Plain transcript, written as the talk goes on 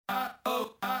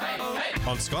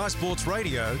On Sky Sports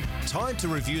Radio, time to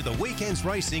review the weekend's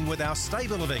racing with our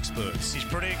stable of experts. He's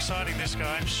pretty exciting, this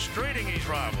guy. Streeting his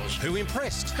rivals. Who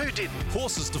impressed? Who didn't?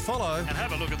 Horses to follow. And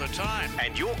have a look at the time.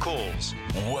 And your calls.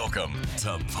 Welcome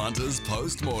to Punters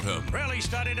Post-Mortem. Really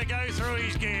starting to go through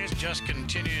his gears. Just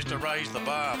continues to raise the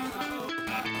bar.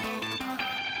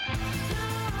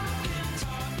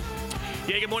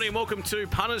 Yeah, good morning and welcome to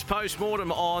Punters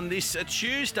Post-Mortem on this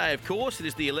Tuesday, of course. It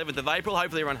is the 11th of April.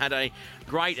 Hopefully everyone had a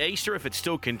great Easter if it's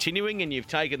still continuing and you've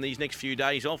taken these next few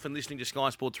days off and listening to Sky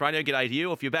Sports Radio. G'day to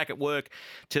you. If you're back at work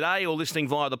today or listening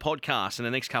via the podcast in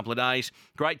the next couple of days,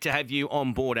 great to have you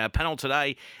on board. Our panel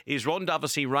today is Ron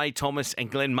Dufficy, Ray Thomas and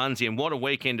Glen Munsie, and what a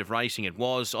weekend of racing it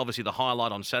was. Obviously the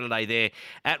highlight on Saturday there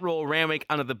at Royal Randwick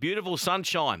under the beautiful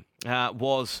sunshine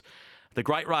was the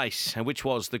great race, which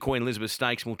was the Queen Elizabeth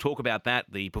Stakes. And we'll talk about that,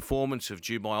 the performance of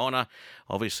Due by Honour,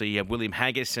 obviously William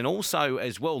Haggis, and also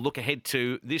as well look ahead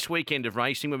to this weekend of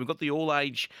racing where we've got the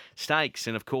all-age stakes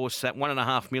and, of course, that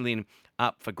 $1.5 million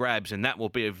up for grabs, and that will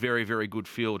be a very, very good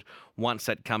field once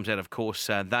that comes out. Of course,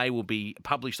 they will be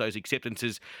published, those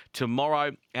acceptances,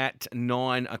 tomorrow at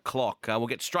 9 o'clock. We'll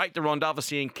get straight to Ron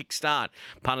Dufficy and kickstart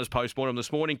Punters Post-Mortem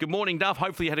this morning. Good morning, Duff.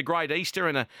 Hopefully you had a great Easter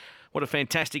and what a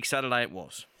fantastic Saturday it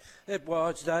was. It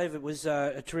was, Dave. It was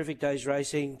a terrific day's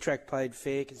racing. Track played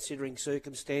fair considering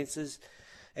circumstances,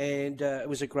 and it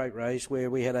was a great race where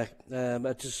we had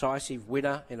a decisive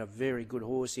winner and a very good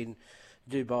horse in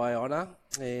Due by Honour.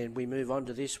 And we move on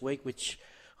to this week, which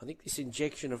I think this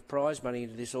injection of prize money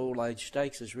into this all-age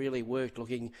stakes has really worked.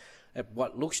 Looking at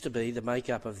what looks to be the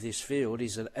makeup of this field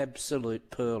is an absolute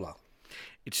perler.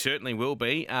 It certainly will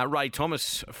be. Ray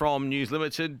Thomas from News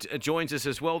Limited joins us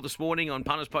as well this morning on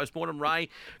Punters Post-Mortem. Ray,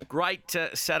 great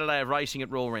Saturday of racing at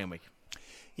Royal Randwick.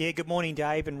 Yeah, good morning,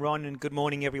 Dave and Ron, and good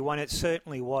morning, everyone. It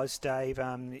certainly was, Dave.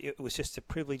 It was just a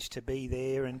privilege to be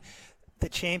there. And the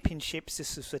championships,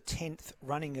 this is the 10th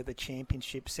running of the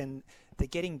championships, and they're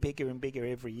getting bigger and bigger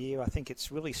every year. I think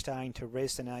it's really starting to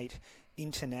resonate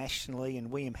internationally,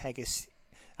 and William Haggis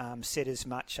said as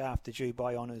much after Due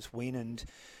by Honour's win, and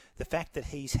the fact that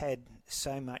he's had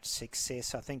so much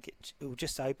success, I think it will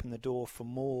just open the door for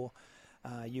more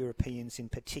Europeans in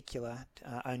particular,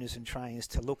 owners and trainers,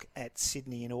 to look at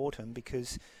Sydney in autumn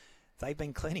because they've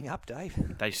been cleaning up,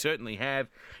 Dave. They certainly have.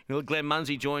 You know, Glen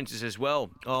Munsie joins us as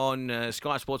well on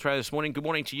Sky Sports Radio this morning. Good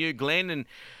morning to you, Glen. And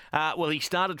well, he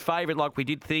started favourite like we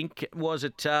did think. Was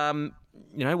it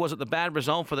was it the bad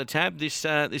result for the Tab? This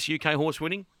UK horse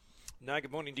winning? No,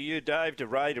 good morning to you, Dave, to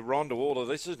Ray, to Ron, to all of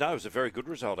this. No, it was a very good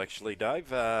result, actually, Dave.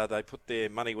 They put their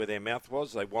money where their mouth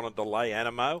was. They wanted to lay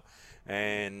Animo,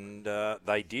 and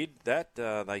they did that.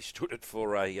 They stood it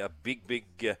for a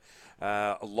big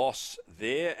loss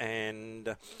there,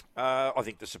 and I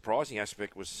think the surprising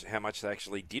aspect was how much they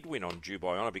actually did win on Due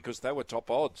by Honour because they were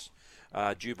top odds.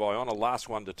 Due by Honour, last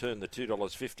one to turn the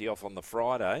 $2.50 off on the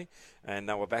Friday, and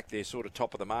they were back there sort of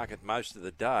top of the market most of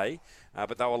the day,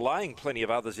 but they were laying plenty of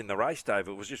others in the race, Dave.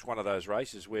 It was just one of those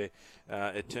races where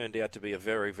it turned out to be a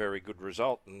very, very good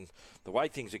result, and the way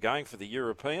things are going for the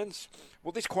Europeans,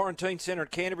 will this quarantine centre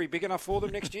at Canterbury big enough for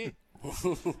them next year?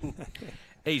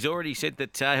 He's already said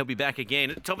that he'll be back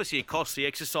again. It's obviously a costly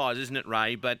exercise, isn't it,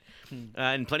 Ray? But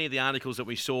in plenty of the articles that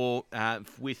we saw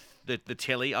with the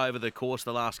telly over the course of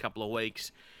the last couple of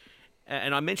weeks,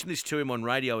 and I mentioned this to him on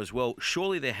radio as well,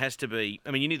 surely there has to be,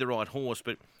 I mean, you need the right horse,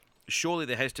 but surely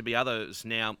there has to be others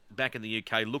now back in the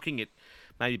UK looking at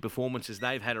maybe performances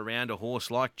they've had around a horse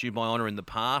like Due by Honour in the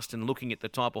past and looking at the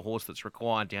type of horse that's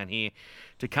required down here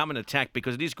to come and attack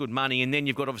because it is good money, and then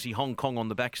you've got obviously Hong Kong on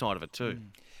the backside of it too.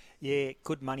 Yeah,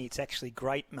 good money. It's actually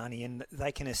great money, and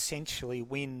they can essentially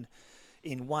win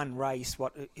in one race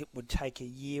what it would take a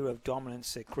year of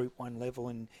dominance at Group 1 level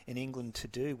in England to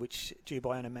do, which Due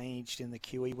by Honour managed in the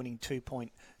QE, winning $2.9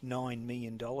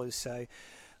 million. So,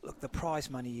 look, the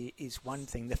prize money is one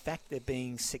thing. The fact they're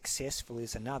being successful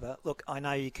is another. Look, I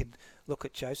know you could look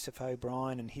at Joseph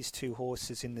O'Brien and his two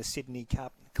horses in the Sydney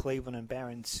Cup. Cleveland and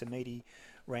Baron Samedi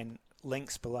ran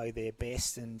lengths below their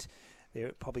best, and there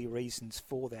are probably reasons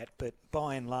for that, but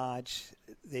by and large,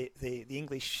 the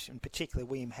English, in particular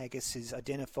William Haggis, is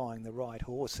identifying the right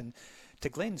horse. And to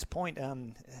Glen's point,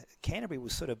 Canterbury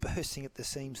was sort of bursting at the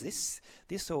seams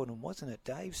this autumn, wasn't it,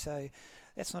 Dave? So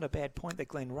that's not a bad point that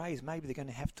Glen raised. Maybe they're going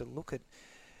to have to look at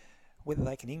whether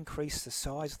they can increase the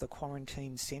size of the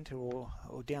quarantine centre or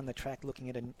down the track looking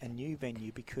at a new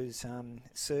venue, because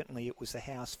certainly it was a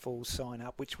house full sign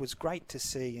up, which was great to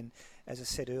see. And as I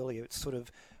said earlier, it's sort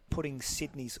of putting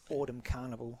Sydney's Autumn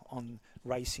Carnival on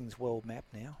racing's world map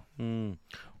now.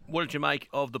 What did you make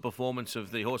of the performance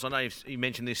of the horse? I know you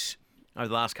mentioned this over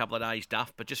the last couple of days,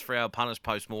 Duff, but just for our punters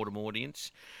post-mortem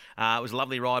audience. It was a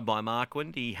lovely ride by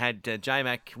Marquand. He had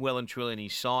J-Mac well and truly in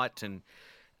his sight, and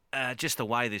just the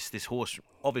way this horse,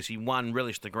 obviously, one,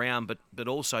 relished the ground, but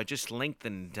also just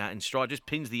lengthened in stride, just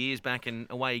pins the ears back and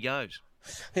away he goes.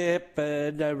 Yep,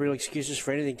 no real excuses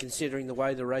for anything considering the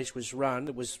way the race was run.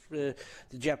 It was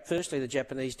firstly the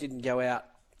Japanese didn't go out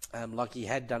like he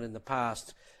had done in the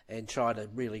past and try to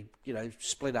really,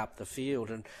 split up the field.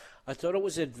 And I thought it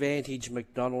was advantage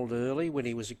McDonald early when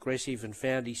he was aggressive and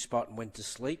found his spot and went to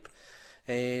sleep.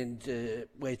 And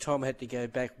where Tom had to go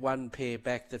back one pair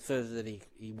back the further than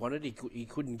he wanted, he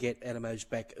couldn't get Anamo's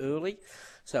back early.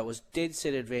 So it was dead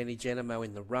set advantage Anamo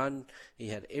in the run. He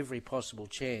had every possible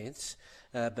chance.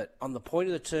 But on the point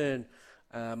of the turn,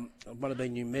 it might have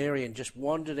been Numerian, just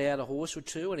wandered out a horse or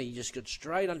two, and he just got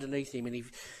straight underneath him, and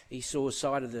he saw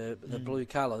sight of the blue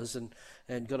colours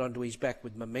and got onto his back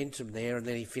with momentum there, and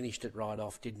then he finished it right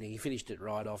off, didn't he? He finished it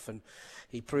right off, and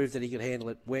he proved that he could handle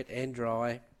it wet and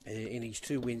dry in his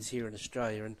 2 wins here in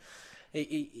Australia. And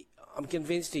I'm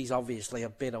convinced he's obviously a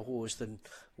better horse than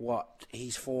what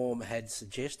his form had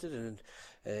suggested,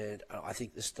 and I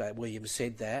think Williams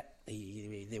said that.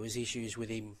 There was issues with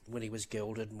him when he was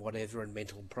gelded and whatever, and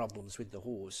mental problems with the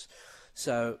horse.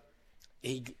 So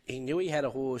he knew he had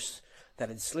a horse that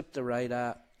had slipped the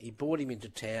radar. He brought him into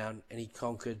town, and he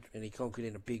conquered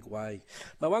in a big way.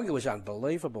 Mwanga was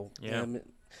unbelievable. Yeah.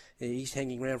 He's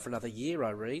hanging around for another year,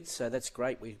 I read, so that's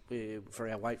great. We for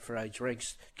our weight for age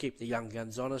ranks, keep the young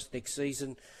guns honest next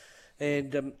season.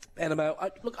 And Animo,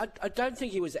 I don't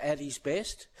think he was at his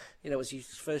best. It was his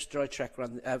first wet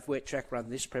track run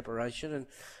this preparation,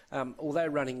 and although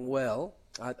running well,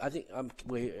 I think I'm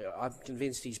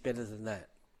convinced he's better than that.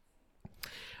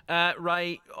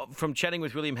 Ray, from chatting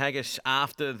with William Haggis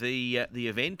after the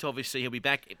event, obviously he'll be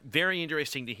back. Very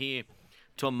interesting to hear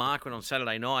Tom Marquand on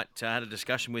Saturday night. I had a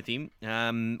discussion with him.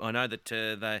 I know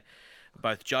that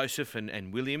both Joseph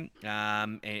and William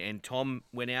and Tom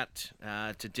went out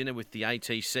to dinner with the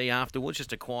ATC afterwards,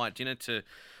 just a quiet dinner to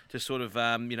sort of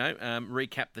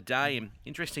recap the day. And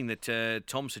interesting that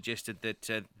Tom suggested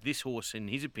that this horse, in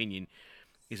his opinion,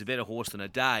 is a better horse than a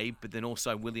day, but then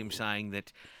also William saying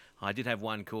that I did have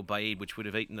one called Baid, which would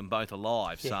have eaten them both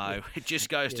alive. So it just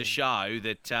goes to show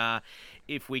that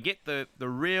if we get the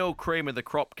real cream of the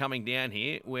crop coming down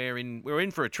here, we're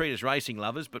in for a treat as racing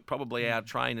lovers, but probably our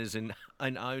trainers and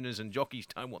owners and jockeys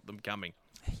don't want them coming.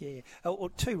 Yeah. Well,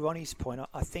 to Ronnie's point,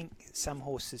 I think some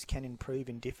horses can improve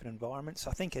in different environments.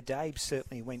 I think Adabe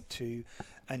certainly went to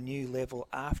a new level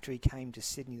after he came to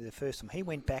Sydney the first time. He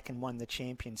went back and won the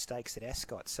Champion Stakes at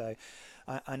Ascot. So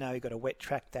I know he got a wet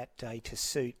track that day to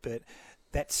suit, but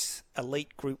that's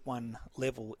elite Group 1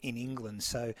 level in England.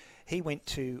 So he went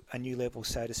to a new level,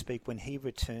 so to speak, when he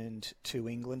returned to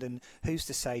England. And who's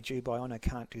to say Dubai Honor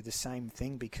can't do the same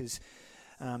thing, because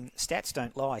stats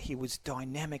don't lie. He was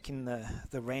dynamic in the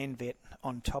Ranvet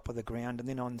on top of the ground. And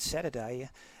then on Saturday,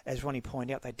 as Ronnie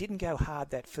pointed out, they didn't go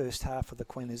hard that first half of the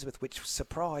Queen Elizabeth, which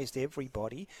surprised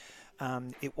everybody.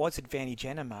 It was advantage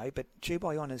Animo, but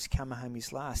Dubai Honor's come home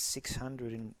his last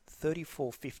 600 in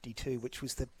 34.52, which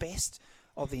was the best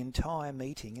of the entire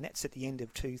meeting, and that's at the end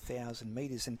of 2,000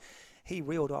 metres. And he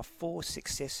reeled off 4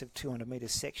 successive 200-metre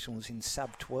sectionals in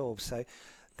sub-12. So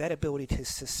that ability to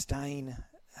sustain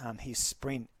his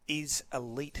sprint is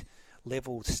elite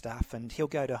level stuff, and he'll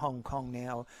go to Hong Kong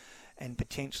now and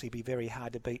potentially be very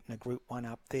hard to beat in a Group 1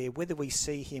 up there. Whether we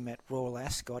see him at Royal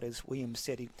Ascot, as William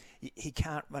said, he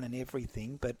can't run in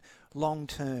everything, but long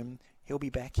term he'll be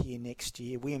back here next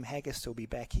year. William Haggis will be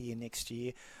back here next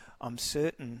year. I'm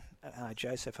certain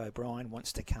Joseph O'Brien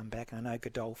wants to come back. I know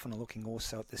Godolphin are looking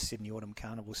also at the Sydney Autumn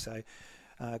Carnival, so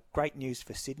great news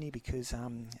for Sydney, because,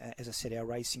 as I said, our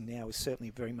racing now is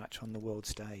certainly very much on the world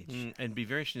stage. And be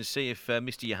very interesting to see if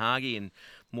Mr. Yahagi and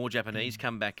more Japanese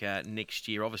come back next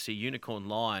year. Obviously, Unicorn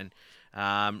Lion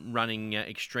running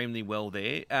extremely well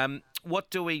there. What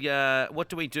do we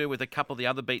do with a couple of the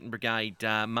other beaten brigade?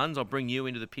 Muns, I'll bring you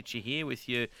into the picture here with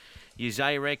your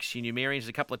Zarex, your Numerians.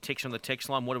 A couple of texts on the text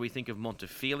line. What do we think of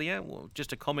Montefilia? Well,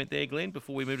 just a comment there, Glenn,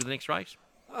 before we move to the next race.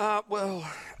 Well,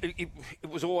 it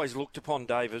was always looked upon,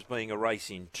 Dave, as being a race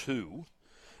in two.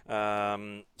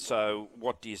 So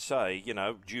what do you say?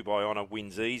 Dubai Honor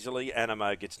wins easily.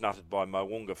 Animo gets nutted by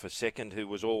Mwanga for second, who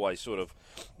was always sort of,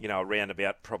 around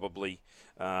about probably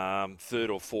third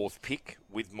or fourth pick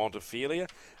with Montefilia.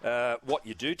 What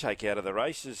you do take out of the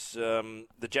race is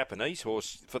the Japanese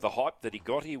horse, for the hype that he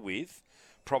got here with,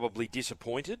 probably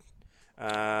disappointed.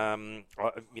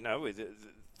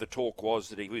 The talk was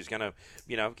that he was going to,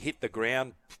 hit the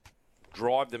ground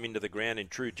drive them into the ground in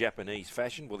true Japanese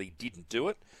fashion. Well, he didn't do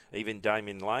it. Even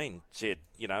Damien Lane said,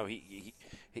 he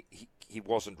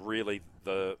wasn't really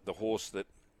the horse that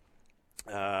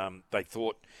they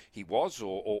thought he was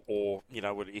or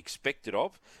were expected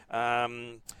of.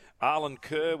 Arlen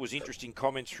Kerr was interesting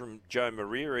comments from Joe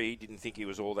Maria. He didn't think he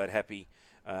was all that happy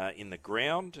in the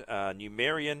ground.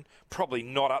 Numerian, probably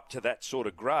not up to that sort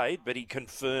of grade, but he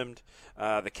confirmed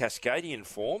the Cascadian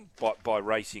form by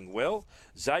racing well.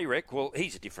 Zarek, well,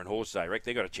 he's a different horse, Zarek.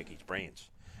 They've got to check his brands.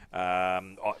 I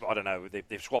don't know.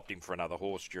 They've swapped him for another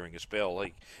horse during a spell.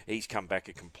 He's come back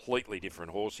a completely different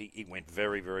horse. He went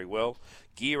very, very well.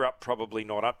 Gear Up, probably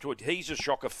not up to it. He's a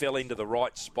shocker, fell into the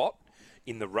right spot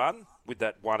in the run with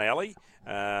that one alley,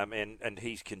 and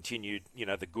he's continued,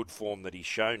 the good form that he's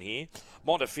shown here.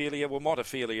 Montefilia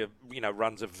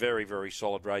runs a very, very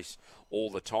solid race all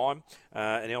the time,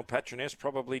 and El Patroness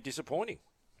probably disappointing.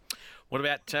 What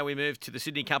about we move to the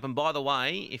Sydney Cup? And by the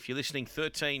way, if you're listening,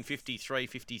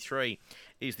 135353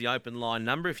 is the open line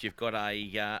number. If you've got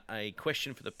a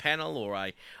question for the panel or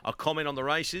a comment on the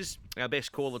races, our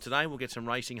best caller today will get some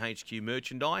Racing HQ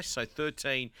merchandise. So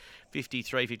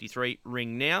 135353,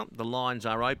 ring now. The lines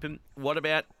are open. What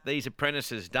about these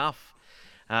apprentices, Duff?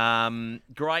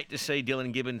 Great to see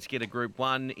Dylan Gibbons get a Group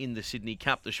 1 in the Sydney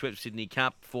Cup, the Schweppes Sydney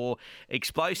Cup, for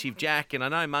Explosive Jack. And I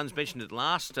know Mun's mentioned it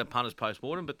last Punters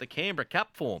Postmortem, but the Canberra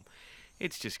Cup form,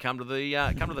 it's just come to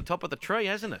the top of the tree,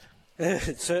 hasn't it?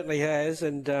 It certainly has,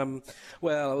 and it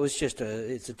was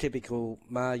it's a typical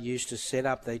Ma Eustace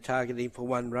setup. They targeted him for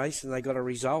one race and they got a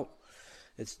result.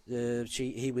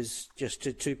 He was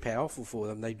just too powerful for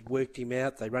them. They worked him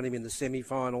out. They run him in the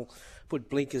semi-final,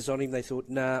 put blinkers on him. They thought,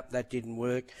 nah, that didn't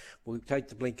work. We'll take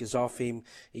the blinkers off him.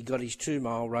 He got his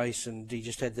 2-mile race and he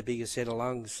just had the biggest set of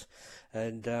lungs.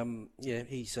 And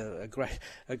he's a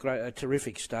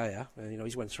terrific stayer.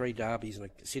 He's won 3 derbies and a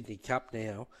Sydney Cup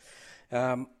now.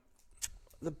 The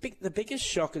biggest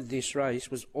shock of this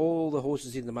race was all the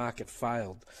horses in the market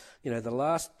failed. The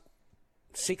last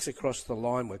 6 across the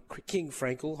line were King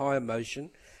Frankel, High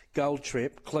Emotion, Gold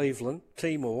Trip, Cleveland,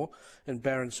 Timor, and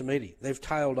Baron Samedi. They've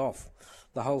tailed off,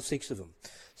 the whole 6 of them.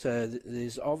 So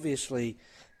there's obviously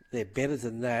they're better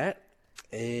than that.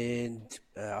 And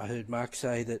I heard Mark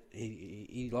say that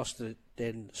he lost the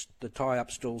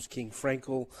tie-up stalls, King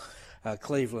Frankel.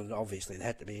 Cleveland, obviously, that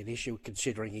had to be an issue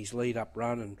considering his lead-up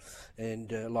run,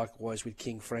 and likewise with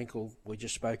King Frankel, we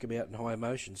just spoke about in High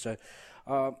Emotion. So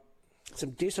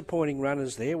some disappointing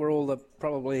runners there. We're all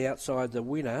probably outside the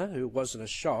winner, who wasn't a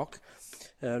shock.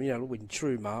 With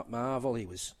true marvel, he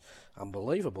was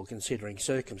unbelievable considering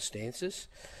circumstances.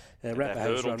 That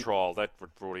hurdle trial, that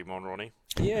brought him on, Ronnie.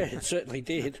 Yeah, it certainly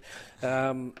did.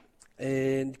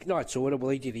 And Knight's Order, well,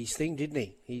 he did his thing, didn't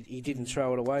he? He didn't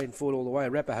throw it away and fought all the way.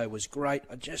 Arapaho was great.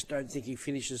 I just don't think he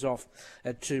finishes off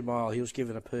at 2 mile. He was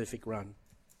given a perfect run.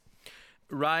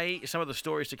 Ray, some of the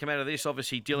stories to come out of this,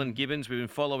 obviously Dylan Gibbons, we've been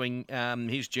following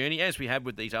his journey, as we have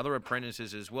with these other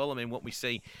apprentices as well. I mean, what we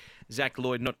see, Zach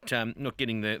Lloyd not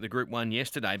getting the Group 1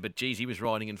 yesterday, but geez, he was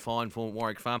riding in fine form at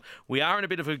Warwick Farm. We are in a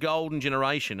bit of a golden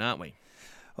generation, aren't we?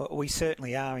 Well, we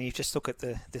certainly are. And you just look at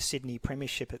the Sydney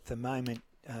Premiership at the moment.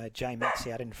 J Max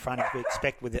out in front, as we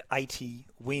expect, with 80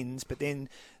 wins. But then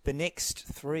the next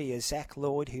 3 are Zach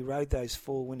Lloyd, who rode those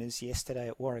 4 winners yesterday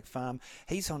at Warwick Farm.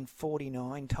 He's on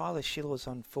 49. Tyler Schiller's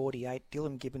on 48.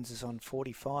 Dylan Gibbons is on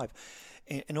 45.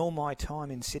 In all my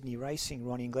time in Sydney racing,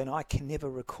 Ronnie and Glen, I can never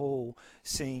recall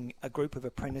seeing a group of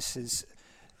apprentices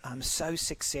so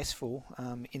successful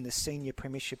in the senior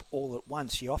premiership all at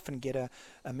once. You often get a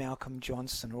Malcolm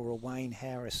Johnson or a Wayne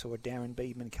Harris or a Darren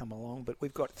Beedman come along, but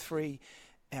we've got 3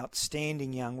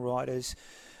 outstanding young riders.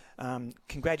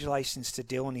 Congratulations to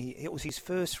Dylan. It was his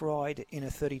first ride in a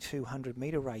 3,200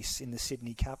 metre race in the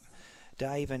Sydney Cup,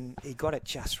 Dave, and he got it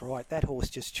just right. That horse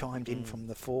just chimed in from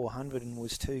the 400 and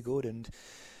was too good. And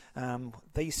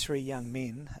these 3 young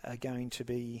men are going to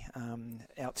be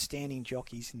outstanding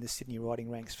jockeys in the Sydney riding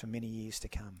ranks for many years to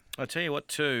come. I'll tell you what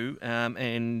too,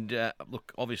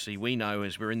 look, obviously we know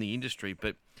as we're in the industry,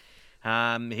 but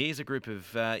here's a group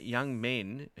of young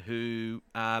men who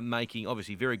are making,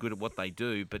 obviously, very good at what they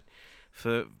do, but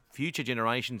for future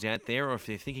generations out there, or if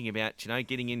they're thinking about,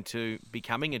 getting into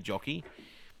becoming a jockey,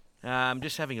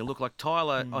 just having a look. Like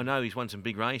Tyler, I know he's won some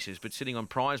big races, but sitting on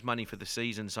prize money for the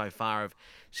season so far of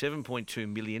 $7.2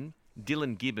 million.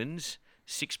 Dylan Gibbons,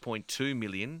 $6.2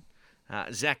 million.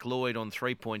 Zach Lloyd on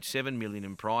 $3.7 million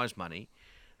in prize money.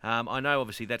 I know,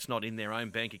 obviously, that's not in their own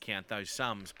bank account, those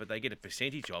sums, but they get a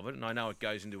percentage of it, and I know it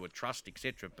goes into a trust,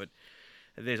 etc. But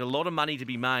there's a lot of money to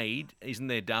be made, isn't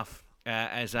there, Duff,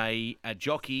 as a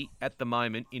jockey at the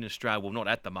moment in Australia? Well, not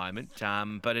at the moment,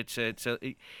 but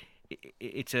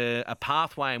it's a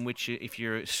pathway in which, if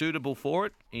you're suitable for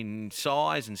it in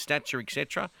size and stature,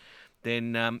 etc.,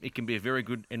 then it can be a very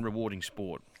good and rewarding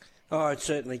sport. Oh, it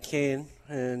certainly can.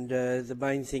 And the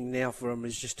main thing now for them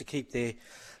is just to keep their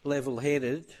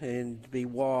level-headed and be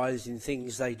wise in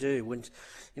things they do. When,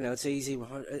 it's easy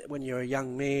when you're a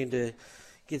young man to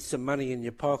get some money in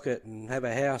your pocket and have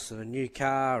a house and a new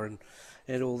car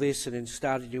and all this, and then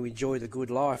starting to enjoy the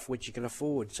good life which you can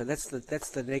afford. So that's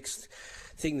the next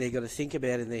thing they've got to think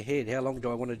about in their head. How long do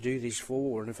I want to do this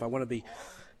for? And if I want to be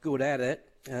good at it,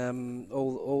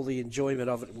 all the enjoyment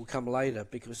of it will come later,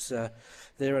 because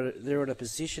they're in a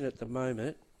position at the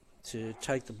moment to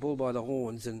take the bull by the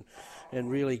horns and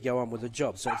really go on with the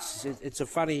job. So it's a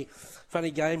funny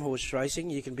game, horse racing.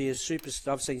 You can be a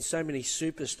superstar. I've seen so many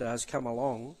superstars come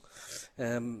along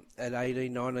at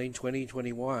 18, 19, 20,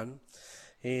 21,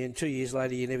 and 2 years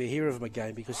later you never hear of them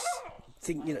again, because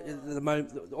the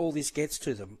moment all this gets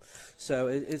to them. So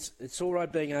it's all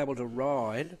right being able to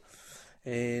ride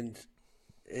and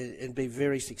be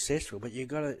very successful, but you've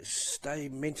got to stay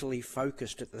mentally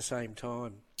focused at the same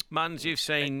time. Muns, you've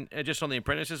seen, just on the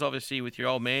apprentices, obviously with your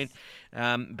old man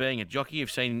being a jockey,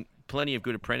 you've seen plenty of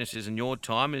good apprentices in your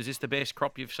time. Is this the best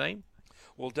crop you've seen?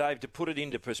 Well, Dave, to put it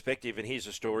into perspective, and here's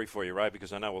a story for you, Ray,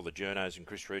 because I know all the journos and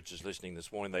Chris Roots is listening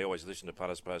this morning. They always listen to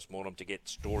Punters Post-Mortem to get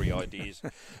story ideas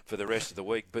for the rest of the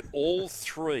week. But all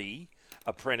three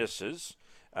apprentices,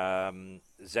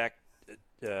 Zach,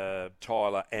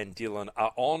 Tyler and Dylan,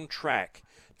 are on track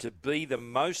to be the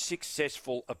most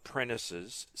successful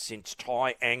apprentices since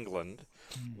Ty Angland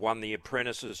won the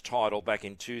apprentices title back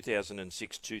in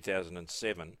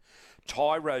 2006-2007.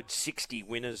 Ty rode 60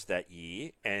 winners that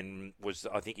year, and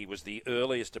I think he was the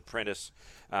earliest apprentice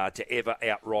to ever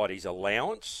outride his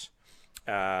allowance.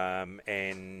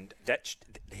 And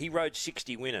he rode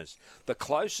 60 winners. The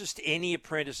closest any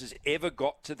apprentice has ever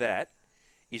got to that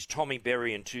is Tommy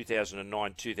Berry in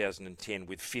 2009-2010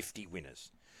 with 50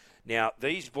 winners. Now,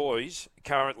 these boys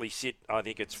currently sit, I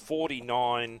think it's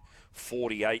 49,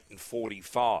 48 and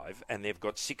 45, and they've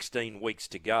got 16 weeks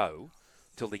to go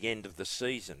till the end of the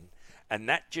season. And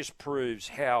that just proves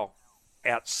how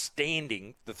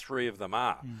outstanding the three of them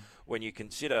are. When you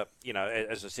consider,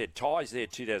 as I said, Ty's there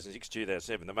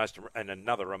 2006-2007, and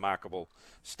another remarkable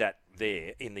stat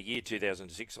there in the year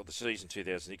 2006, or the season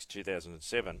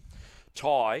 2006-2007,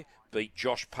 Ty beat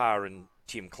Josh Parr and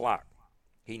Tim Clark.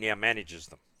 He now manages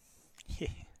them. Yeah.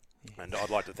 And I'd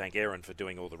like to thank Aaron for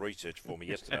doing all the research for me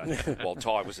yesterday while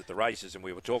Ty was at the races and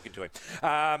we were talking to him.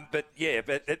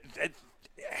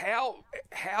 How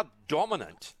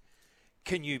dominant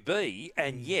can you be?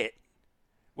 And yet,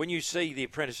 when you see the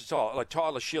apprentices, like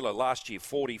Tyler Schiller last year,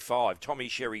 45, Tommy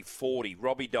Sherry, 40,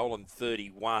 Robbie Dolan,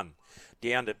 31,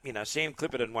 down to, Sam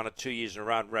Clipperton won it 2 years in a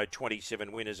row and rode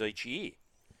 27 winners each year.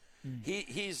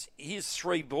 Here's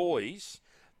three boys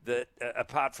that,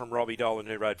 apart from Robbie Dolan,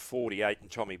 who rode 48,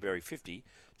 and Tommy Berry 50,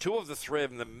 two of the three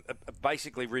of them have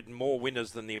basically ridden more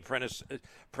winners than the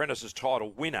apprentice's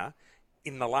title winner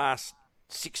in the last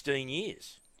 16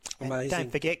 years. And Amazing.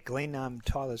 don't forget, Glen,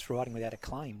 Tyler's riding without a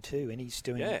claim too, and he's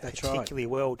doing particularly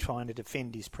well trying to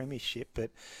defend his premiership.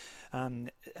 But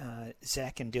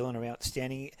Zach and Dylan are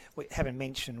outstanding. We haven't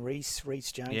mentioned Reece.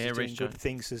 Reece Jones is doing good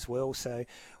things as well. So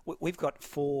we've got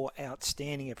four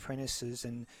outstanding apprentices.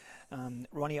 And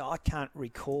Ronnie, I can't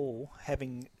recall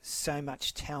having so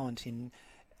much talent in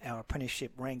our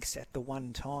apprenticeship ranks at the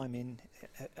one time in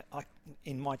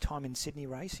my time in Sydney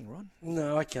racing, Ron.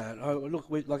 No, I can't.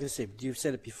 Like I said, you've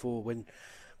said it before. When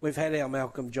we've had our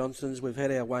Malcolm Johnsons, we've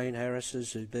had our Wayne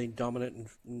Harrises who've been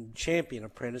dominant and champion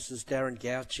apprentices, Darren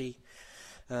Gauci.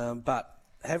 But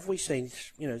have we seen,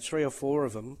 three or four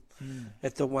of them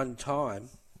at the one time?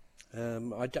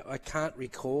 I can't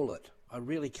recall it. I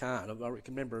really can't. I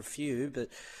can remember a few, but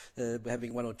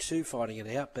having one or two fighting it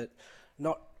out, but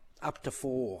not up to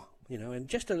four. And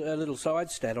just a little side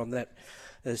stat on that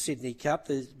Sydney Cup.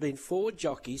 There's been four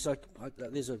jockeys.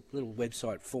 There's a little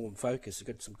website, Form Focus. It's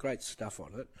got some great stuff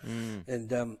on it. And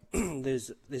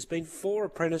there's been four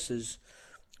apprentices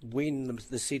win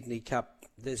the Sydney Cup.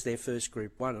 There's their first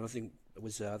Group 1, and I think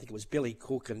it was Billy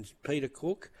Cook and Peter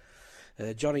Cook,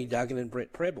 Johnny Duggan and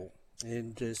Brett Preble.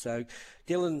 And so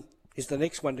Dylan is the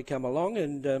next one to come along,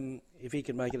 and if he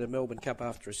can make it a Melbourne Cup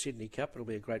after a Sydney Cup, it'll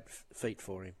be a great feat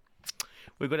for him.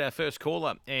 We've got our first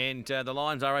caller, and the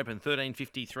lines are open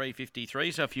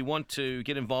 135353. So if you want to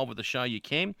get involved with the show, you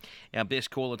can. Our best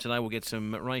caller today will get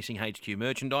some Racing HQ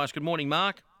merchandise. Good morning,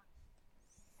 Mark.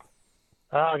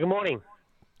 Good morning.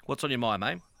 What's on your mind,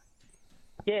 mate?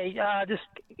 Yeah, just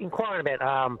inquiring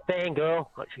about Fangirl.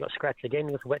 She got scratched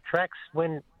again with wet tracks.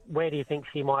 Where do you think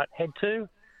she might head to?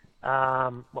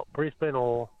 Brisbane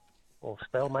or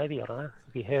Spell maybe, I don't know.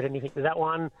 Have you heard anything to that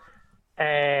one?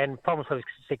 And Promise of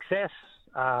Success,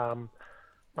 run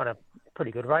a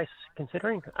pretty good race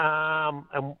considering.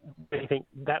 And do you think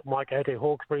that might go to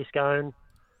Hawkesbury, Scone,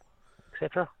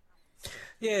 etc.?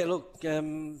 Yeah, look,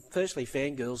 firstly,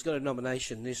 Fangirl's got a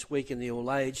nomination this week in the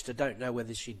All-Aged. I don't know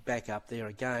whether she'd back up there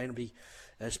again, it'll be,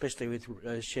 especially with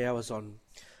showers on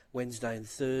Wednesday and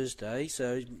Thursday.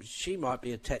 So she might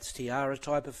be a Tats Tiara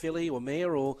type of filly or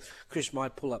mare, or Chris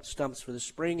might pull up stumps for the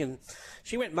spring. And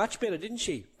she went much better, didn't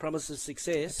she? Promise of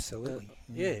Success. Absolutely.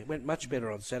 Yeah, went much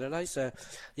better on Saturday. So,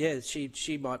 yeah,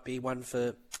 she might be one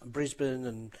for Brisbane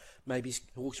and maybe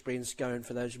Hawkesbury and Scone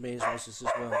for those mares races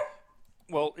as well.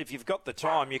 Well, if you've got the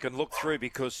time, you can look through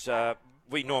because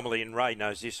we normally, and Ray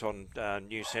knows this, on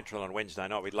News Central on Wednesday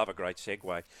night, we love a great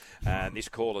segue. This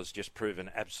call has just proven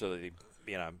absolutely,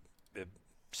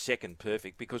 second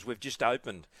perfect because we've just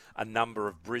opened a number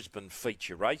of Brisbane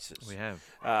feature races. We have.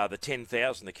 The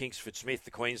 10,000, the Kingsford Smith,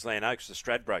 the Queensland Oaks, the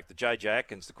Stradbroke, the JJ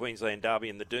Atkins, the Queensland Derby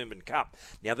and the Doomben Cup.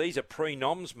 Now, these are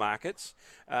pre-noms markets.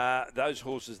 Those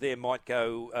horses there might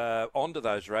go onto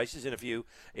those races, and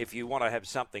if you want to have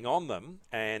something on them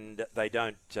and they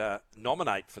don't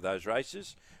nominate for those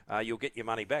races, you'll get your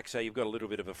money back. So you've got a little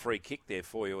bit of a free kick there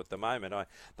for you at the moment.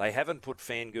 They haven't put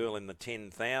Fangirl in the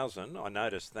 10,000. I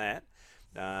noticed that.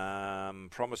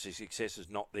 Promise of Success is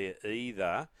not there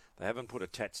either. They haven't put a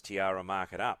Tats Tiara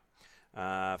market up.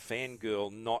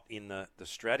 Fangirl not in the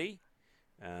Stratty.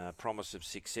 Promise of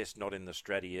Success not in the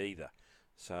Stratty either.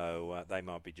 So they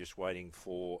might be just waiting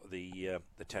for the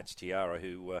Tats Tiara,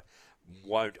 who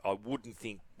I wouldn't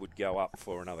think would go up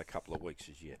for another couple of weeks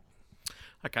as yet.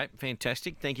 Okay,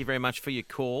 fantastic. Thank you very much for your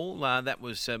call. That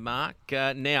was Mark.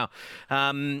 Now,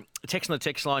 text on the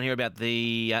text line here about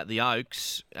the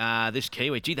Oaks. This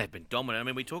Kiwi, they've been dominant. I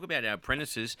mean, we talk about our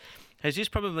apprentices. Has this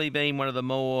probably been one of the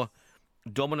more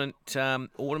dominant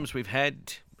autumns we've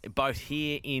had, both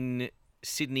here in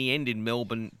Sydney and in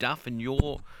Melbourne, Duff, in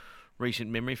your recent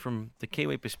memory from the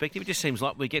Kiwi perspective? It just seems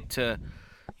like we get to,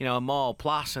 a mile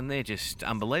plus and they're just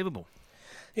unbelievable.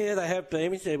 Yeah, they have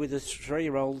been. With the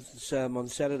 3-year-olds on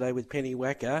Saturday with Penny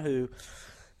Wacker, who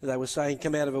they were saying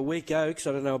come out of a weak Oaks.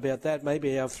 I don't know about that.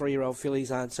 Maybe our 3-year-old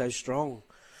fillies aren't so strong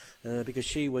because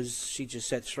she just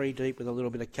sat 3 deep with a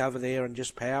little bit of cover there and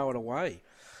just powered away.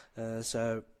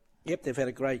 So, yep, they've had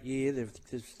a great year.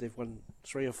 They've won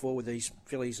 3 or 4 with these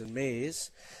fillies and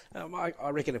mares. I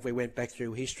reckon if we went back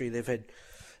through history, they've had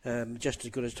just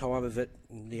as good a time of it.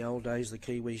 In the old days, the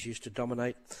Kiwis used to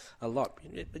dominate a lot.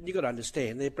 But you've got to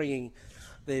understand, they're bringing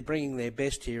their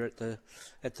best here at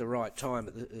the right time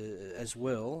as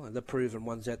well. And the proven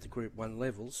ones at the Group 1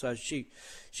 level. So she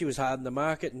was hard in the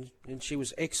market and she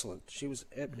was excellent. She was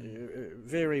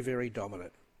very, very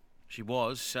dominant. She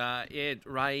was.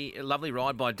 Ray, a lovely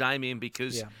ride by Damien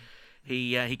because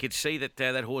he could see that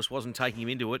that horse wasn't taking him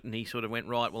into it, and he sort of went,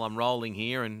 right, well, I'm rolling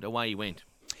here, and away he went.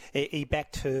 He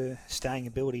backed her staying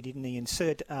ability, didn't he? And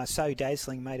So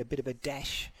Dazzling made a bit of a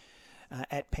dash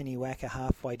at Penny Wacker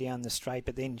halfway down the straight,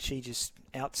 but then she just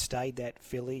outstayed that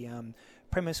filly.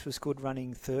 Premise was good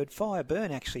running third.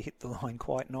 Fireburn actually hit the line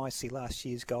quite nicely last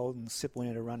year's Golden Slip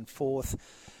winner to run fourth.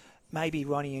 Maybe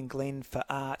Ronnie and Glen for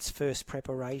Art's first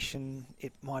preparation.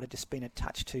 It might have just been a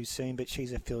touch too soon, but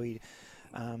she's a filly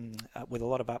with a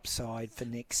lot of upside for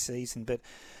next season. But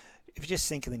if you just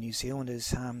think of the New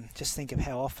Zealanders, just think of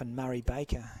how often Murray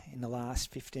Baker in the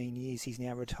last 15 years, he's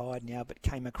now retired now, but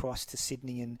came across to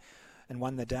Sydney and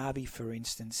won the Derby, for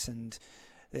instance. And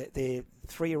they're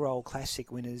 3-year-old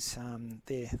classic winners.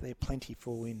 They're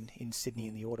plentiful in Sydney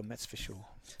in the autumn, that's for sure.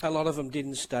 A lot of them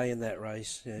didn't stay in that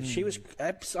race. She was.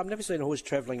 I've never seen a horse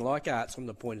travelling like Arts on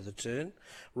the point of the turn,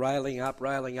 railing up,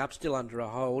 still under a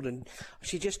hold, and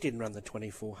she just didn't run the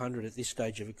 2400 at this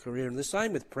stage of her career. And the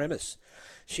same with Premise.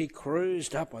 She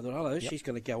cruised up. I thought, hello, she's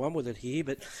going to go on with it here,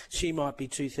 but she might be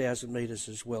 2,000 metres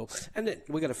as well. And then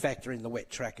we've got to factor in the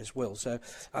wet track as well. So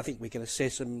I think we can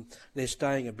assess their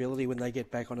staying ability when they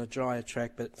get back on a drier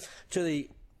track. But to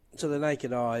the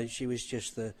naked eye, she was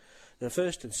just the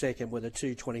first and second were the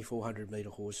 2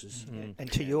 2,400-metre horses.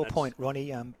 And to your point,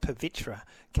 Ronnie, Pavitra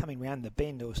coming round the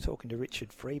bend, I was talking to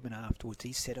Richard Freeman afterwards.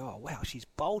 He said, oh, wow, she's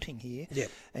bolting here. Yeah.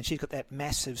 And she's got that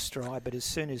massive stride, but as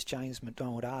soon as James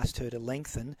McDonald asked her to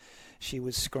lengthen, she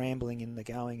was scrambling in the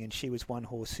going, and she was one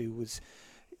horse who was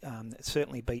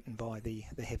certainly beaten by the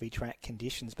heavy track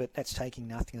conditions, but that's taking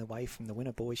nothing away from the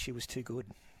winner, boys. She was too good.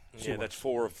 Yeah, that's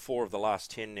four of the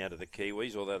last 10 now to the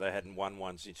Kiwis, although they hadn't won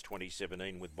one since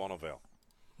 2017 with Bonneville.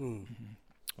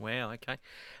 Wow, okay.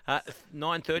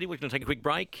 9:30, we're going to take a quick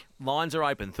break. Lines are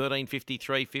open, 13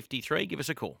 53 53. Give us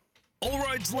a call. All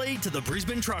roads lead to the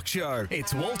Brisbane Truck Show.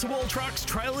 It's wall-to-wall trucks,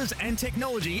 trailers and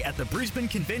technology at the Brisbane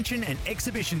Convention and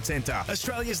Exhibition Centre.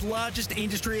 Australia's largest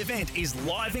industry event is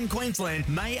live in Queensland,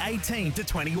 May 18 to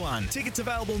 21. Tickets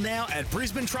available now at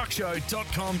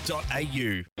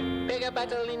brisbanetruckshow.com.au. Big about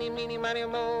the leany, meeny, money,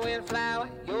 mo, and flower.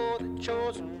 You're the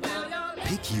chosen one.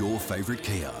 Pick your favourite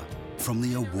Kia. From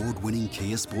the award-winning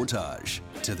Kia Sportage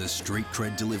to the street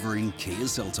cred delivering Kia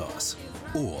Seltos.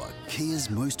 Or Kia's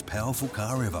most powerful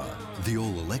car ever, the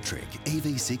all-electric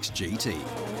EV6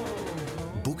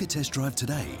 GT. Book a test drive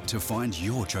today to find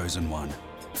your chosen one.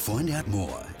 Find out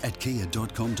more at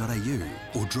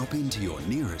kia.com.au or drop into your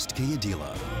nearest Kia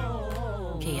dealer.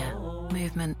 Kia,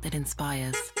 movement that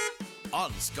inspires.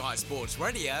 On Sky Sports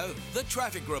Radio, the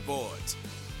Traffic Report.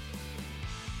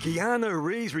 Keanu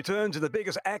Reeves returns to the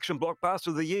biggest action blockbuster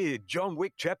of the year, John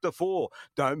Wick Chapter 4.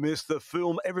 Don't miss the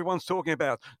film everyone's talking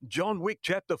about, John Wick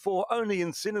Chapter 4, only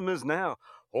in cinemas now.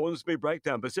 Hornsby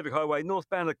breakdown, Pacific Highway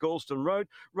northbound at Galston Road,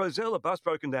 Rosella bus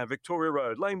broken down, Victoria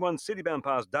Road, Lane 1 citybound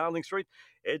past Darling Street,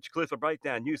 Edgecliff a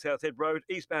breakdown, New South Head Road,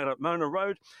 eastbound at Mona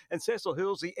Road, and Cecil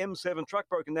Hills, the M7 truck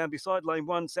broken down beside Lane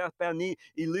 1 southbound near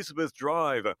Elizabeth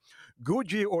Drive.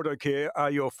 Goodyear Auto Care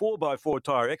are your 4x4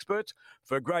 tyre experts.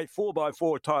 For great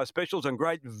 4x4 tyre specials and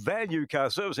great value car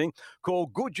servicing, call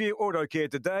Goodyear Auto Care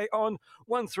today on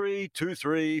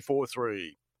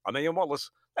 132343. I'm Ian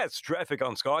Wallace. That's traffic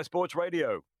on Sky Sports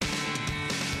Radio.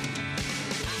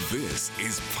 This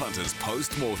is Punters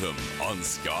Post-Mortem on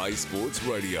Sky Sports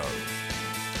Radio.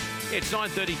 It's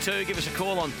 9:32. Give us a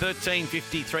call on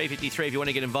 1350 353 if you want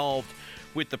to get involved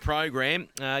with the program.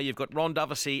 You've got Ron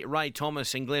Dufficy, Ray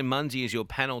Thomas and Glen Munsie as your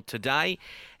panel today.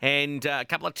 And a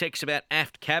couple of texts about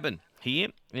Aft Cabin here.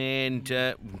 And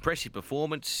impressive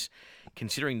performance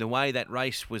considering the way that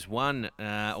race was won,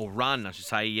 or run, I should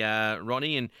say,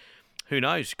 Ronnie. And who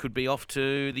knows, could be off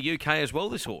to the UK as well,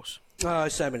 this horse. Oh,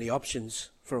 so many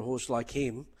options for a horse like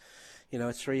him. You know,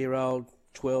 a 3-year-old,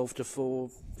 12 to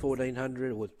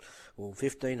 1400 or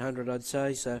 1500, I'd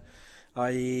say. So,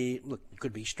 look,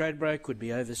 could be Stradbroke, could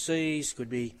be overseas, could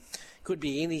be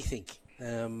anything.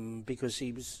 Because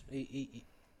he was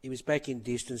back in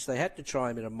distance. They had to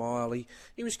try him at a mile. He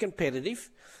was competitive,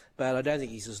 but I don't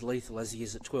think he's as lethal as he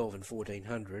is at 12 and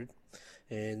 1400.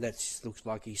 And that looks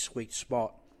like his sweet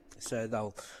spot.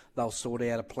 So they'll sort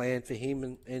out a plan for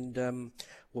him, and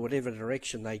whatever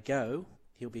direction they go,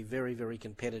 he'll be very, very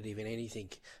competitive in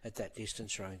anything at that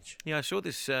distance range. Yeah, I saw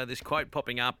this quote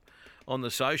popping up on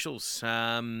the socials,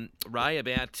 Ray,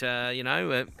 about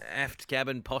Aft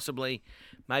Cabin possibly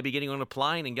maybe getting on a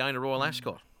plane and going to Royal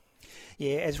Ascot.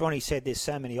 Yeah, as Ronnie said, there's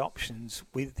so many options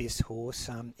with this horse.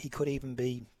 He could even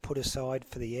be put aside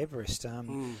for the Everest.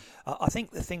 I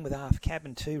think the thing with Aft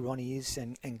Cabin too, Ronnie, is,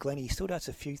 and Glen, he still does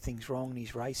a few things wrong in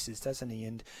his races, doesn't he?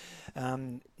 And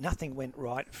nothing went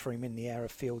right for him in the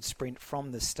Arrowfield sprint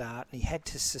from the start. And he had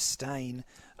to sustain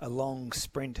a long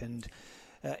sprint, and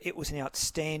it was an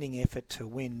outstanding effort to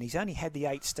win. He's only had the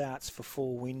 8 starts for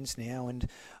 4 wins now, and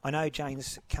I know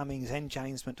James Cummings and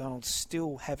James McDonald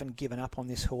still haven't given up on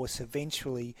this horse,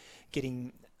 eventually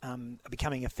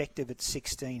becoming effective at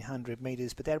 1,600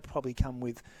 metres, but that'll probably come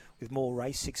with more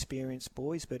race experience,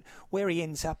 boys. But where he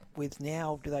ends up with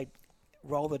now, do they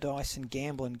roll the dice and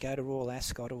gamble and go to Royal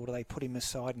Ascot, or do they put him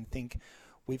aside and think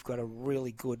we've got a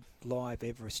really good live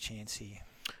Everest chance here?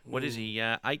 What is he?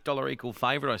 $8 equal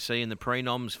favourite, I see, in the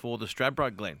pre-noms for the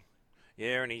Stradbroke, Glen.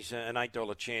 Yeah, and he's an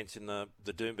 $8 chance in the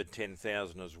Doomba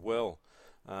 10,000 as well.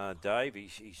 Dave,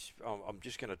 I'm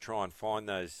just going to try and find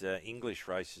those English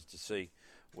races to see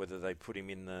whether they put him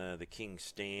in the King's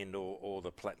Stand or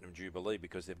the Platinum Jubilee,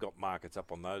 because they've got markets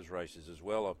up on those races as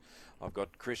well. I've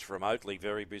got Chris from Oatley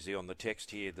very busy on the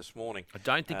text here this morning. I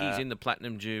don't think he's in the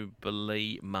Platinum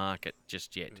Jubilee market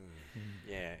just yet.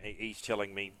 Yeah, he's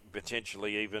telling me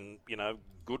potentially even,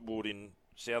 Goodwood in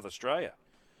South Australia.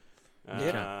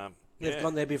 They've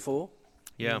gone there before.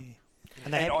 Yeah.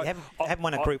 And they haven't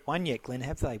won a Group 1 yet, Glenn,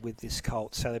 have they, with this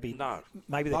colt? So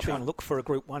maybe they're trying to look for a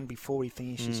Group 1 before he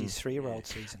finishes his 3-year-old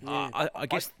season. I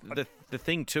guess the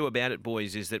thing too about it,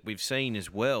 boys, is that we've seen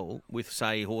as well with,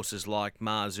 say, horses like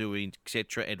Marzui,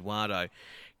 etc., Eduardo,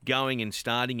 going and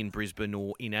starting in Brisbane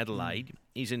or in Adelaide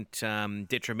isn't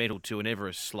detrimental to an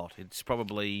Everest slot. It's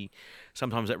probably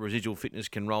sometimes that residual fitness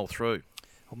can roll through.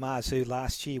 Well, Marzu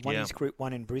last year won his Group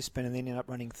 1 in Brisbane and then ended up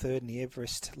running 3rd in the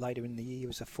Everest later in the year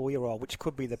as a 4-year-old, which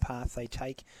could be the path they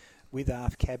take with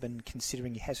Aft Cabin,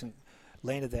 considering he hasn't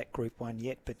landed that Group 1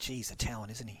 yet. But, geez, a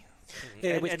talent, isn't he?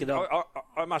 Yeah,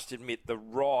 I must admit, the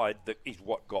ride is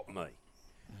what got me.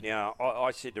 Now,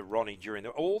 I said to Ronnie during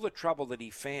all the trouble that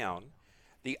he found,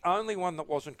 the only one that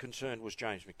wasn't concerned was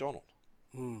James McDonald.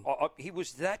 He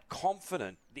was that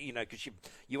confident, because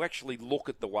you actually look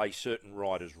at the way certain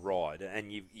riders ride,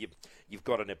 and you've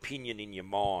got an opinion in your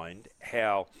mind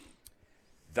how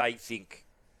they think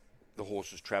the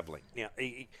horse was travelling. Now,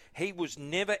 he was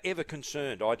never, ever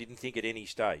concerned, I didn't think, at any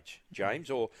stage, James,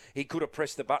 or he could have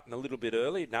pressed the button a little bit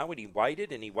earlier. No, and he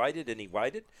waited and he waited and he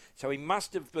waited. So he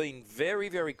must have been very,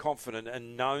 very confident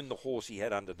and known the horse he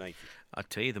had underneath him. I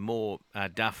tell you, the more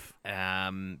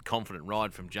confident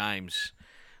ride from James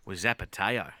was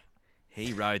Zapateo.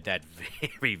 He rode that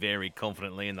very, very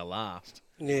confidently in the last.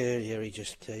 Yeah,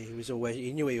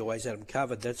 he knew he always had him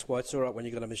covered. That's why it's all right when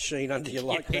you've got a machine under you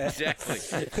like that.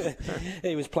 Exactly.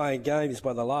 He was playing games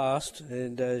by the last,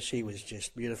 and she was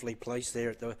just beautifully placed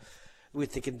there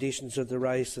with the conditions of the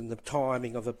race and the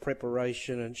timing of the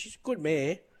preparation. And she's a good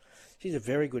mare. She's a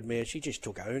very good mare. She just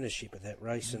took ownership of that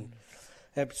race and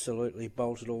absolutely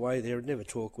bolted away there. Never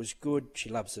Talk was good. She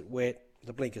loves it wet.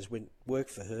 The blinkers work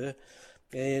for her,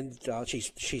 and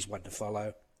she's one to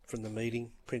follow from the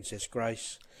meeting. Princess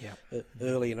Grace,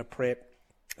 early in a prep,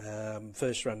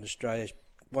 first run to Australia,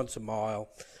 once a mile.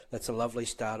 That's a lovely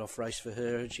start-off race for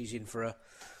her, and she's in for a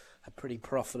pretty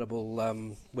profitable.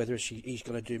 Whether he's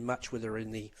going to do much with her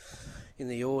in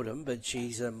the autumn, but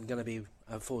she's going to be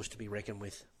a force to be reckoned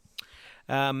with.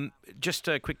 Just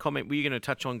a quick comment. Were you going to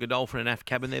touch on Godolphin and Af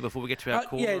Cabin there before we get to our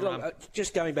call? Yeah, look,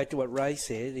 just going back to what Ray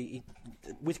said,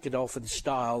 with Godolphin's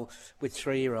style, with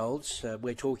 3-year-olds,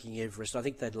 we're talking Everest. I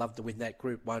think they'd love to win that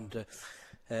Group 1 to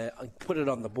put it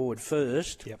on the board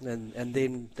first, and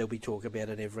then there'll be talk about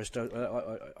an Everest.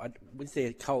 With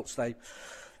their colts, they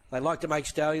like to make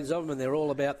stallions of them, and they're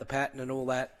all about the pattern and all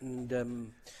that,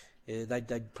 and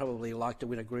they'd probably like to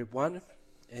win a Group 1.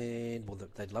 And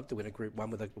they'd love to win a Group 1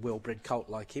 with a well-bred colt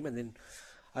like him, and then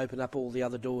open up all the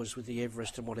other doors with the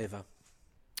Everest and whatever.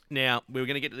 Now, we were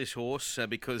going to get to this horse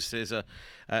because there's a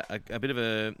bit of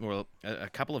a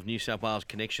couple of New South Wales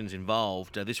connections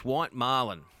involved. This White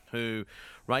Marlin, who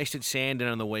raced at Sandown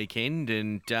on the weekend,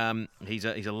 and he's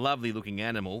a lovely-looking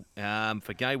animal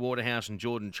for Gay Waterhouse and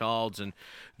Jordan Childs. And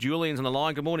Julian's on the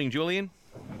line. Good morning, Julian.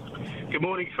 Good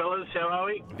morning, fellas. How are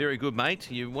we? Very good, mate.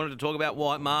 You wanted to talk about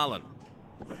White Marlin.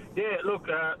 Yeah, look,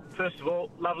 first of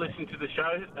all, love listening to the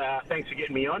show. Thanks for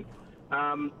getting me on.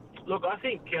 Look, I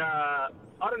think, I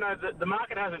don't know, the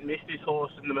market hasn't missed this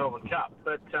horse in the Melbourne Cup,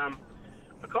 but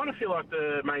I kind of feel like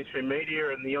the mainstream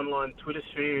media and the online Twitter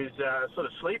sphere is sort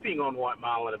of sleeping on White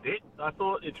Marlin a bit. I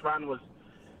thought its run was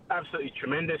absolutely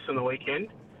tremendous on the weekend,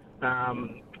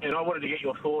 and I wanted to get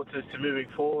your thoughts as to moving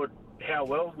forward, how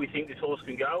well we think this horse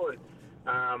can go. And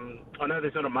I know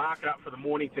there's not a market up for the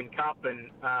Mornington Cup,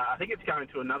 and I think it's going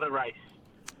to another race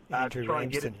to try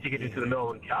and get its ticket into the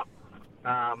Melbourne Cup.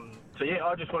 So, yeah,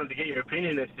 I just wanted to get your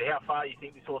opinion as to how far you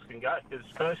think this horse can go, because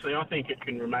personally I think it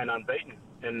can remain unbeaten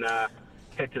and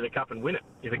head to the Cup and win it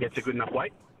if it gets a good enough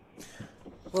weight.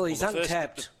 Well, he's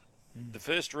untapped. The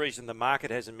first reason the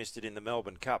market hasn't missed it in the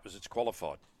Melbourne Cup is it's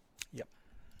qualified. Yep.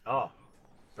 Oh,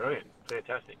 brilliant.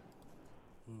 Fantastic.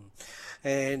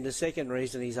 And the second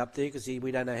reason he's up there, because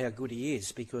we don't know how good he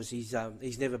is, because he's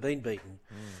never been beaten.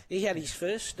 He had his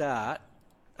first start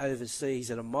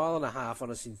overseas at 1.5 miles on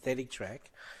a synthetic track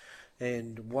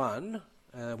and won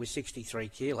with 63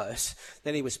 kilos.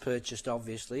 Then he was purchased,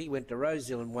 obviously. He went to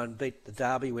Rosehill and won, beat the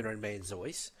Derby winner in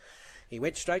Manzois. He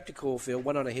went straight to Caulfield,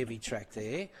 won on a heavy track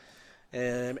there.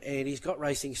 And he's got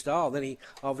racing style. Then he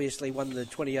obviously won the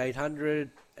 2800,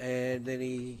 and then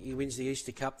he wins the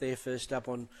Easter Cup there first up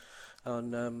on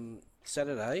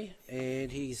Saturday.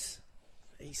 And he's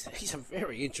a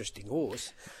very interesting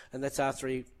horse, and that's after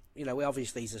he,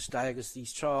 obviously he's a stayer because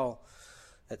his trial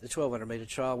at the 1200 metre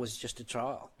trial was just a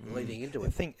trial leading into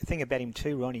it. The thing about him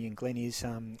too, Ronnie and Glen, is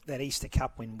that Easter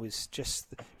Cup win was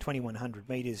just 2100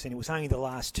 metres, and it was only the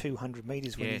last 200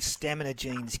 metres when his stamina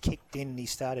genes kicked in and he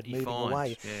started moving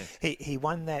away. Yeah. He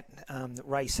won that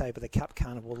race over the Cup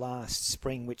Carnival last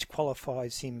spring, which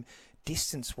qualifies him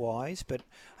distance-wise, but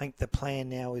I think the plan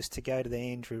now is to go to the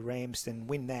Andrew Ramsden,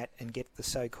 win that, and get the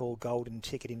so-called golden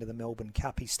ticket into the Melbourne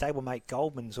Cup. His stablemate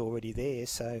Goldman's already there,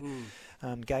 so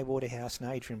Gay Waterhouse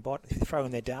and Adrian Bott, if you throw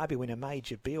in their Derby winner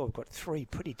Major Bill, we've got 3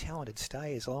 pretty talented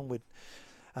stayers, along with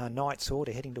Knight's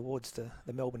Order heading towards the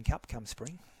Melbourne Cup come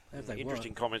spring.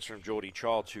 Interesting comments from Geordie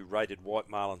Childs, who rated White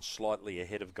Marlin slightly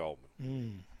ahead of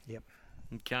Goldman. Yep.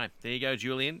 Okay, there you go,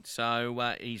 Julian.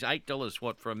 So he's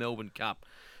 $8 for a Melbourne Cup.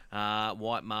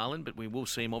 White Marlin, but we will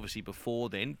see him obviously before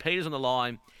then. Peter's on the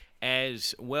line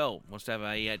as well. Wants to have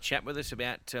a chat with us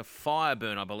about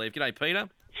Fireburn, I believe. G'day, Peter.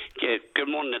 Yeah, good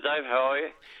morning, Dave. How are you?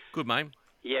 Good, mate.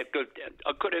 Yeah, good.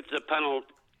 I could, if the panel,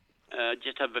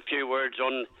 just have a few words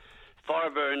on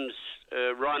Fireburn's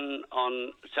run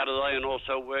on Saturday, and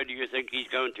also where do you think he's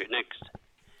going to next?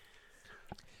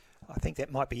 I think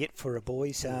that might be it for her,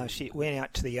 boys. She went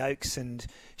out to the Oaks and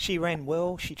she ran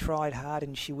well. She tried hard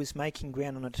and she was making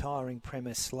ground on a tiring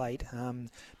premise late,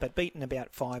 but beaten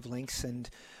about 5 lengths. And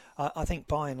I think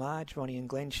by and large, Ronnie and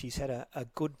Glen, she's had a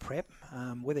good prep.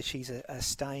 Whether she's a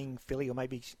staying filly or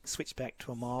maybe switch back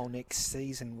to a mile next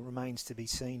season remains to be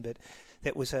seen. But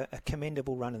that was a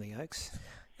commendable run in the Oaks.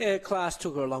 Yeah, class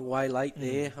took her a long way late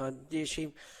there.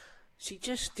 She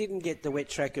just didn't get the wet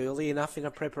track early enough in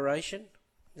her preparation.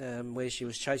 Where she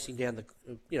was chasing down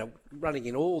running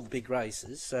in all the big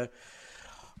races. So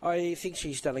I think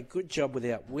she's done a good job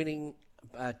without winning,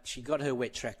 but she got her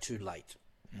wet track too late.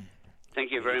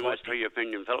 Thank you very much for your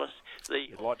opinion, fellas.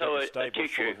 A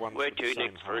tissue. Where to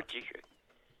next for a tissue?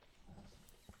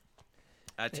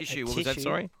 Tissue, what was that,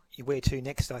 sorry? Where to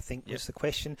next, I think, was the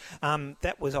question.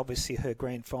 That was obviously her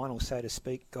grand final, so to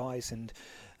speak, guys, and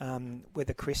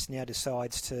whether Chris now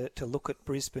decides to look at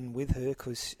Brisbane with her,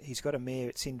 because he's got a mare,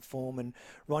 it's in form, and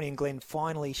Ronnie and Glen,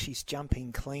 finally she's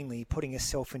jumping cleanly, putting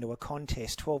herself into a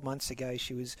contest. 12 months ago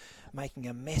she was making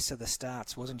a mess of the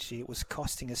starts, wasn't she? It was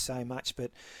costing her so much,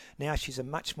 but now she's a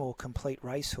much more complete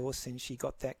racehorse, and she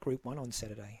got that Group 1 on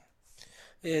Saturday.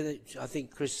 Yeah, I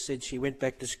think Chris said she went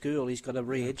back to school. He's got to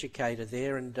re-educate her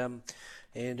there, and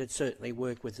it certainly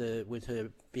worked with her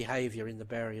behaviour in the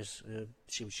barriers.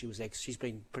 She's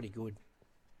been pretty good.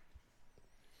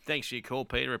 Thanks for your call,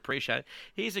 Peter. Appreciate it.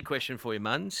 Here's a question for you,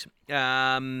 Muns.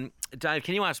 Dave,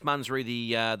 can you ask Muns re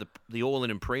the all-in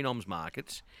and pre-noms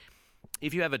markets?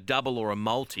 If you have a double or a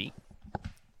multi,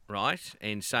 right,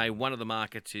 and say one of the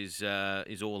markets is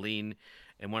all-in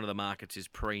and one of the markets is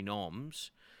pre-noms.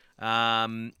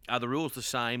 Are the rules the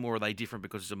same, or are they different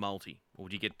because it's a multi? Or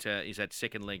do you get is that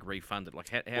second leg refunded? Like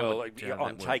how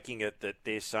I'm taking it that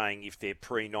they're saying if their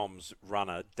pre-noms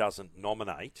runner doesn't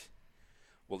nominate,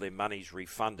 well, their money's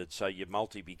refunded, so your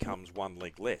multi becomes one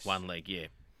leg less. One leg, yeah.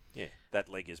 Yeah, that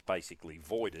leg is basically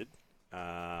voided.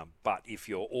 But if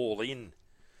your all-in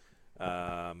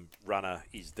runner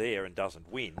is there and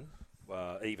doesn't win,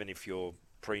 even if your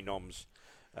pre-noms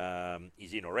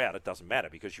is in or out, it doesn't matter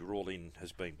because your all-in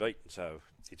has been beaten, so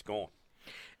it's gone.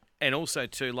 And also,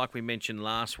 too, like we mentioned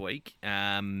last week,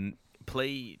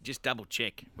 please just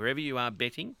double-check. Wherever you are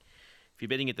betting, if you're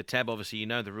betting at the tab, obviously you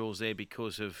know the rules there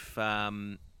because of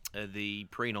the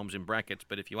pre-noms and brackets,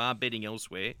 but if you are betting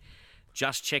elsewhere,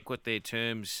 just check what their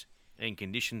terms and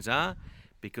conditions are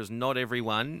because not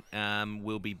everyone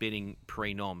will be betting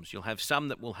pre-noms. You'll have some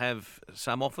that will have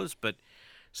some offers, but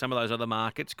some of those other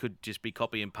markets could just be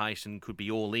copy and paste and could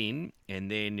be all in. And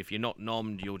then if you're not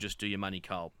nommed, you'll just do your money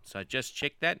cold. So just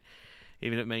check that.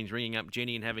 Even if it means ringing up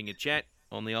Jenny and having a chat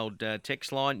on the old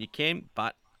text line, you can.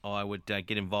 But I would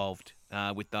get involved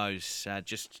with those.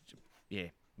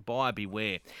 Buyer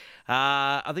beware.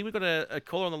 I think we've got a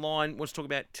caller on the line. Wants to talk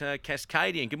about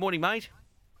Cascadian. Good morning, mate.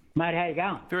 Mate, how you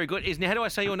going? Very good. How do I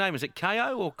say your name? Is it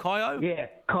Ko or Kyo? Yeah,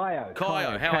 Kyo.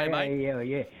 Kyo. How are you,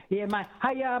 mate? Yeah, mate.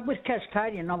 Hey, with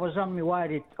Cascadian, I was on my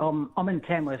way to... I'm in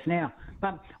Tamworth now.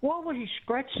 But why was he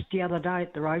scratched the other day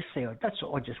at the race there? That's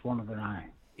what I just wanted to know.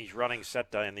 He's running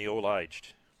Saturday in the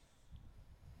all-aged.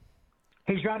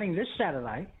 He's running this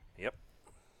Saturday? Yep.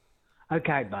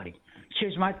 Okay, buddy.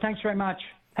 Cheers, mate. Thanks very much.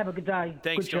 Have a good day.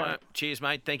 Thanks, John. Cheers,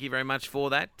 mate. Thank you very much for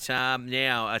that.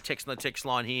 Now, a text on the text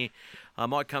line here. I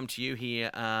might come to you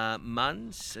here,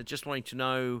 Muns. Just wanting to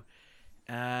know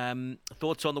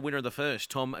thoughts on the winner of the first,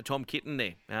 Tom Kitten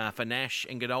there, for Nash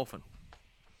and Godolphin.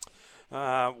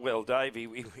 Well, Dave,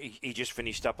 he just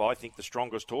finished up, I think, the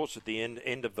strongest horse at the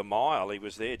end of the mile. He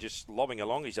was there just lobbing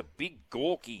along. He's a big,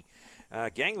 gawky,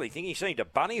 gangly thing. He seemed to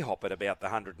bunny hop at about the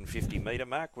 150-metre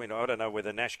mark. When I don't know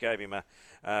whether Nash gave him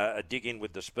a dig in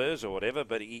with the spurs or whatever,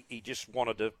 but he just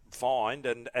wanted to find,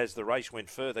 and as the race went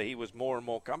further, he was more and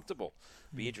more comfortable.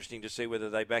 Be interesting to see whether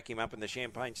they back him up in the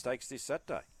Champagne Stakes this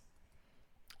Saturday.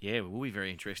 Yeah, it will be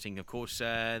very interesting. Of course,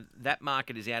 that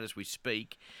market is out as we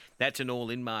speak. That's an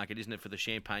all-in market, isn't it, for the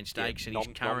Champagne Stakes? Yeah, and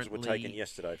he's currently were taken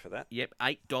yesterday for that. Yep,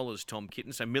 $8, Tom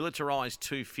Kitten. So militarised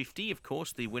 $2.50, of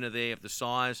course, the winner there of the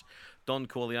Sires. Don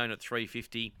Corleone at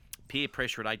 $3.50. Peer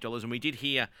pressure at $8. And we did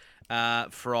hear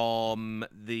from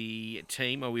the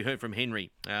team, or we heard from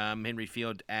Henry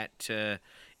Field at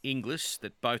Inglis,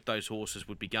 that both those horses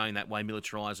would be going that way,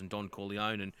 militarised and Don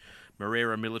Corleone, and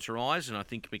Marrera militarised, and I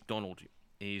think McDonald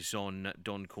is on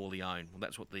Don Corleone. Well,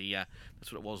 that's what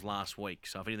it was last week.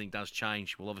 So if anything does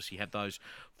change, we'll obviously have those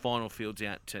final fields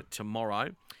out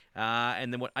tomorrow.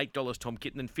 And then $8 Tom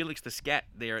Kitten and Felix the Scat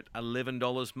there at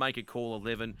 $11. Make a Call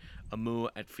 11.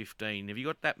 Amour at 15. Have you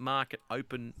got that market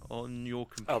open on your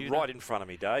computer? Right in front of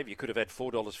me, Dave. You could have had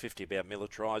 $4.50 about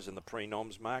militarised in the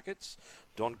pre-noms markets.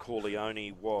 Don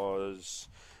Corleone was,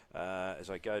 as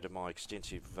I go to my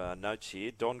extensive notes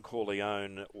here, Don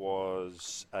Corleone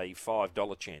was a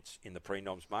 $5 chance in the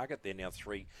pre-noms market. They're now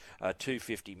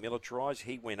 $2.50 militarised.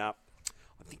 He went up,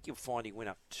 I think you'll find he went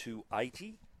up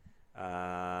 $2.80.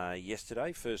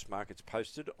 Yesterday, first markets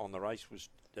posted on the race was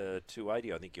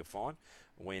 $2.80. I think you'll find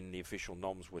when the official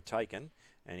noms were taken,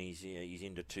 and he's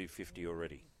into $2.50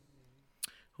 already.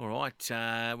 All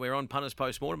right, we're on Punters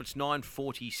Post-Mortem. It's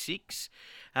 9:46.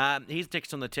 Here's a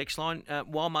text on the text line.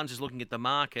 While Muns is looking at the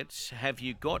markets, have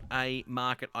you got a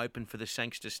market open for the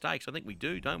Sangster Stakes? I think we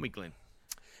do, don't we, Glenn?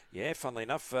 Yeah, funnily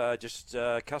enough,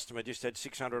 customer just had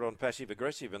 600 on passive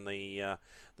aggressive, and the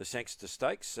Sangster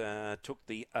Stakes took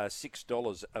the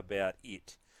 $6 about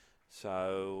it.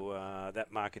 So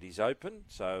that market is open.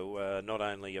 So not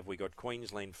only have we got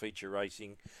Queensland feature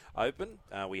racing open,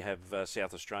 we have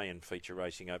South Australian feature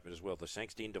racing open as well. The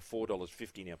Sangster into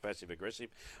 $4.50 now, passive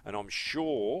aggressive, and I'm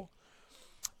sure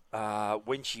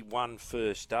when she won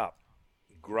first up,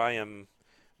 Graham,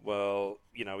 well,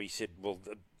 he said,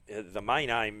 the main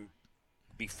aim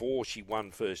before she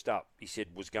won first up, he said,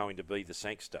 was going to be the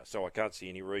Sangster. So I can't see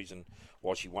any reason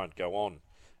why she won't go on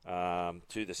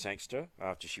to the Sangster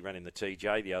after she ran in the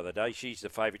TJ the other day. She's the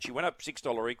favourite. She went up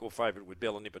 $6 equal favourite with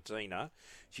Bella Nipotina.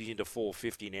 She's into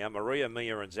 $4.50 now. Maria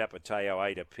Mia and Zapateo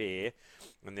 8 a pair.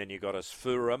 And then you've got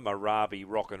Asfura, Marabi,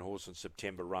 Rockin' Horse and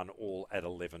September Run all at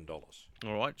 $11.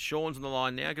 All right, Sean's on the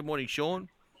line now. Good morning, Sean.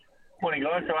 Morning,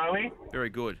 guys. How are we? Very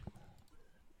good.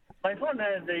 I just wanted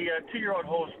to know the 2-year-old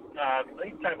horse,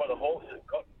 he's taken by the horse,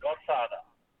 Godfather.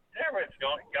 Is that where it's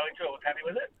going to? I was happy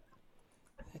with it.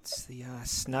 It's the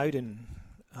Snowden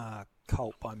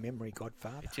colt by memory,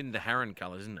 Godfather. It's in the Heron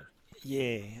colours, isn't it?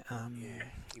 Yeah.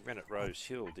 He ran at Rose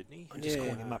Hill, didn't he? I'm just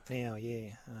calling him up now,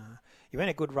 yeah. He ran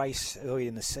a good race earlier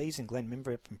in the season, Glen.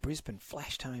 Remember up in Brisbane,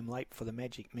 flashed home late for the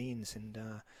Magic Millions and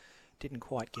didn't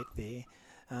quite get there.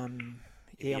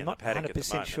 Yeah, I'm not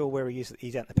 100% sure where he is.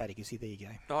 He's out in the paddock, is he? There you go.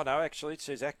 Oh no, actually it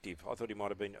says active. I thought he might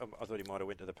have been. I thought he might have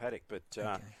went to the paddock, but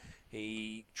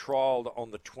he trialled on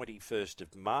the 21st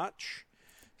of March.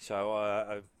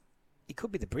 So he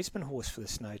could be the Brisbane horse for the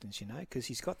Snowdens, because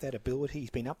he's got that ability.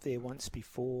 He's been up there once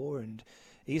before, and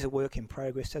he's a work in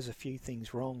progress. Does a few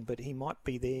things wrong, but he might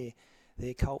be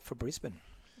their colt for Brisbane.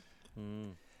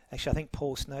 Actually, I think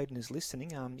Paul Snowden is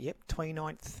listening. Yep,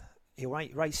 29th. He'll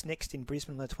race next in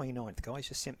Brisbane on the 29th, guys.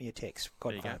 Just sent me a text.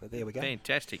 Godfather. There we go.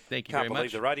 Fantastic. Thank you Can't very much.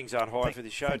 believe the ratings aren't high for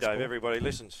this show, Dave. Paul. Everybody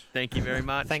listens. Thank you very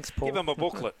much. Thanks, Paul. Give him a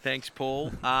booklet. Thanks,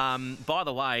 Paul. By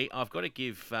the way, I've got to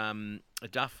give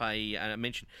Duff a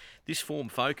mention. This Form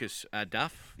Focus,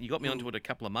 Duff, you got me onto it a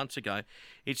couple of months ago.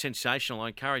 It's sensational. I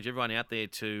encourage everyone out there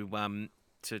to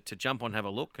jump on, have a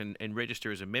look, and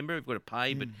register as a member. We've got to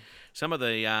pay, but some of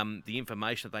the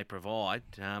information that they provide,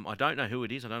 I don't know who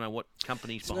it is. I don't know what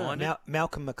company's behind it.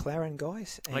 Malcolm McLaren,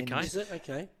 guys. Okay. Is it?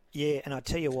 Okay. Yeah, and I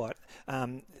tell you what.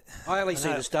 I only see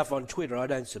the stuff on Twitter. I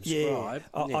don't subscribe.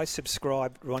 Yeah, I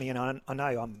subscribe, Ronnie, and I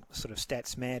know I'm sort of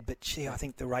stats mad, but gee, I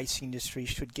think the racing industry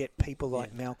should get people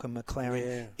like Malcolm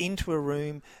McLaren into a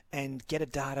room and get a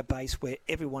database where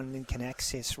everyone then can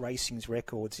access racing's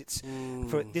records. It's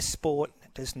for this sport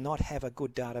does not have a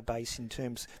good database in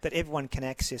terms that everyone can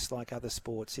access like other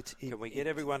sports. Can we get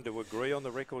everyone to agree on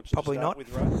the records? Probably to start not.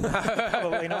 With,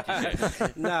 Probably not.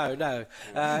 No.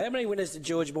 How many winners did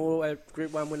George Moore?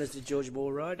 Group 1 winners did George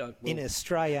Moore ride? In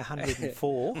Australia,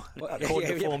 104,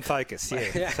 according to Form Focus. You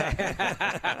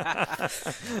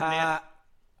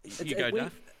go,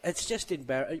 Duff. It's just getting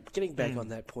back on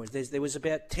that point. There was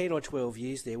about 10 or 12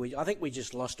 years there. I think we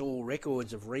just lost all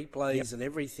records of replays and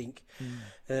everything.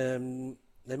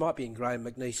 They might be in Graham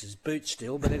McNeese's boot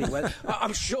still, but anyway,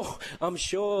 I'm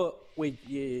sure we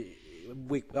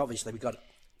obviously we got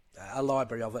a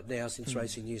library of it now since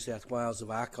Racing New South Wales have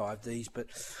archived these, but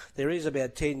there is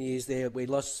about 10 years there we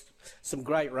lost some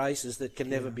great races that can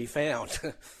never be found.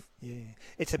 Yeah,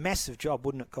 it's a massive job,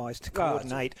 wouldn't it, guys, to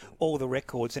coordinate all the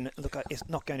records? And look, it's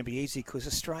not going to be easy because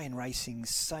Australian racing's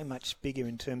so much bigger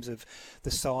in terms of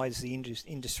the size of the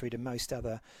industry to most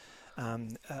other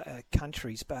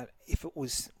countries. But if it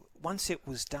was once it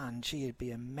was done, gee, it'd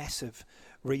be a massive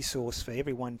resource for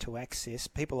everyone to access.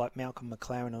 People like Malcolm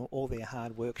McLaren, all their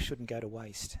hard work shouldn't go to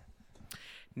waste.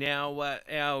 Now,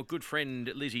 our good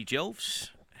friend Lizzie Jelfs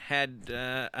had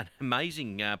an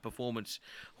amazing performance.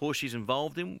 Horse she's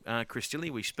involved in, Christilli.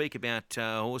 We speak about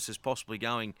horses possibly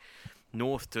going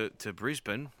north to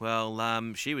Brisbane.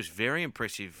 Well, she was very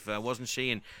impressive, wasn't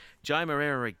she? And Joe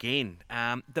Moreira again.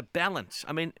 The balance.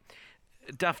 I mean,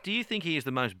 Duff, do you think he is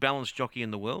the most balanced jockey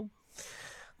in the world?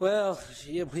 Well,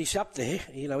 yeah, he's up there.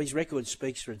 You know, his record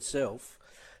speaks for itself.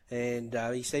 And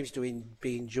he seems to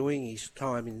be enjoying his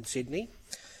time in Sydney.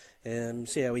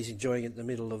 See how he's enjoying it in the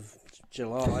middle of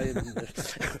July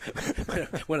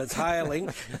when it's hailing.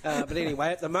 But anyway,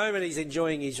 at the moment he's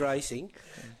enjoying his racing,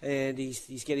 and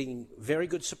he's getting very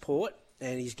good support,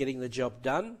 and he's getting the job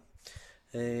done.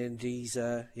 And he's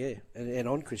and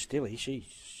on Christilli,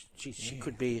 she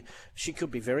could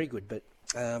be very good, but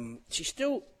she's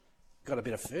still got a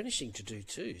bit of furnishing to do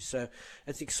too. So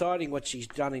it's exciting what she's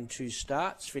done in 2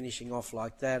 starts, finishing off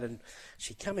like that, and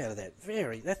she come out of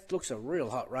that looks a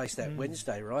real hot race, that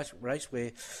Wednesday race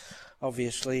where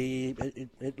obviously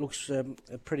it looks a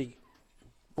pretty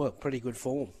good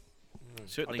form.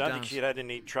 Certainly I don't think she'd had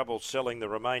any trouble selling the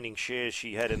remaining shares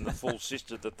she had in the full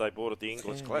sister that they bought at the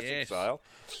Inglis Classic sale.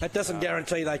 That doesn't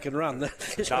guarantee they can run. No,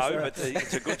 but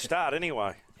it's a good start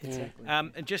anyway. Exactly.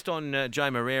 And just on Joe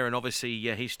Moreira, and obviously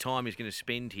his time he's going to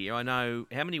spend here. I know,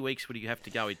 how many weeks would he have to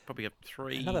go? He'd probably have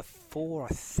 3... Another 4, I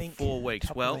think. 4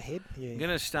 weeks. Well, I'm going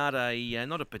to start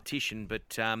not a petition, but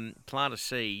plant a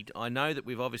seed. I know that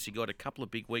we've obviously got a couple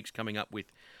of big weeks coming up with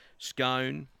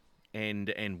Scone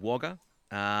and Wagga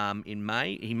in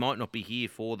May. He might not be here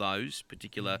for those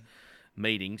particular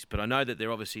meetings, but I know that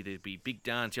there'd be big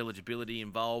dance eligibility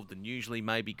involved, and usually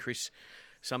maybe Chris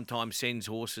sometimes sends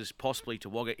horses possibly to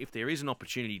Wagga. If there is an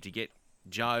opportunity to get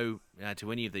Joe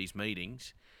to any of these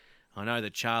meetings, I know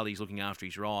that Charlie's looking after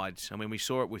his rides. I mean, we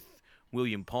saw it with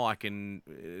William Pike and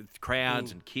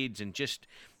crowds and kids and just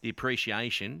the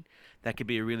appreciation. That could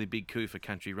be a really big coup for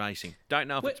country racing. Don't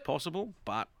know if it's possible,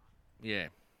 but yeah.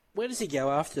 Where does he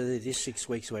go after this 6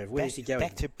 weeks or whatever? Where is he going?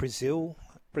 Back to Brazil.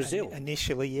 Brazil?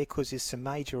 Initially, yeah, because there's some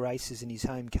major races in his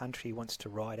home country he wants to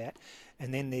ride at.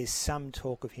 And then there's some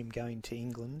talk of him going to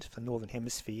England for Northern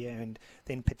Hemisphere and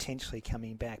then potentially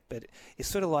coming back. But it's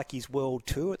sort of like his world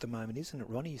tour at the moment, isn't it,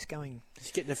 Ronnie? He's getting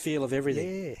a feel of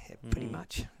everything. Yeah, pretty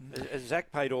much. Has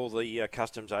Zach paid all the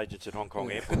customs agents at Hong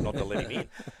Kong Airport not to let him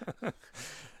in?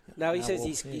 No, he says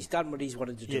he's done what he's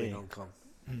wanted to do in Hong Kong.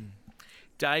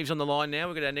 Dave's on the line now.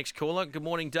 We've got our next caller. Good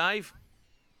morning, Dave.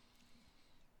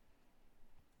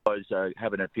 I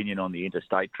have an opinion on the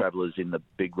interstate travellers in the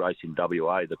big race in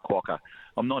WA, the Quokka.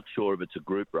 I'm not sure if it's a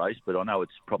group race, but I know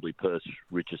it's probably Perth's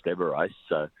richest ever race.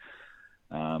 So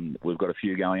we've got a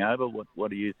few going over. What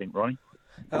do you think, Ronnie?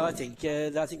 I think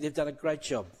they've done a great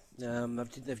job.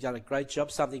 They've done a great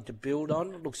job, something to build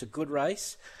on. It looks a good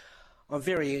race. I'm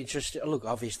very interested. Look,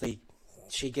 obviously,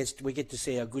 we get to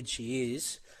see how good she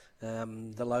is,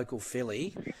 the local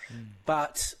filly.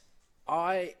 But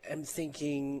I am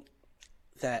thinking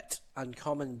that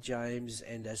Uncommon James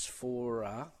and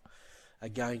Asphora are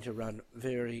going to run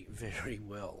very, very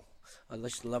well. I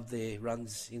just love their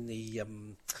runs in the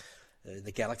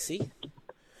Galaxy,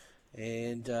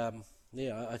 and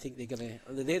I think they're going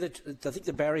to. I think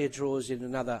the barrier draws in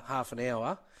another half an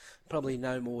hour, probably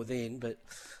no more then. But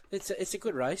it's a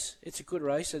good race. It's a good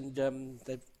race, and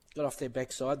they've got off their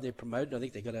backside. They're promoted. I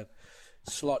think they've got a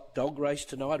slot dog race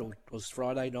tonight, or was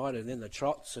Friday night, and then the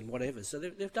trots and whatever. So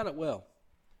they've done it well.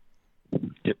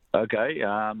 Yep. Okay.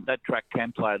 That track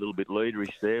can play a little bit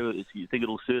leaderish there. You think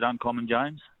it'll suit Uncommon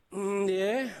James?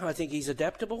 Yeah, I think he's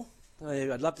adaptable.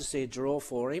 I'd love to see a draw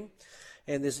for him.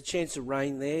 And there's a chance of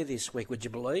rain there this week, would you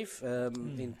believe,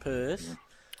 in Perth.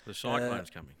 The cyclone's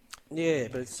coming. Yeah,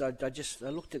 but I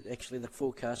looked at actually the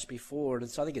forecast before, and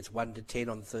I think it's 1 to 10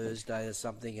 on Thursday or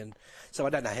something. And so I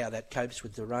don't know how that copes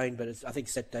with the rain, but I think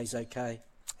Saturday's okay.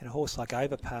 And a horse like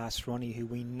Overpass, Ronnie, who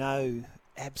we know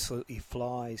absolutely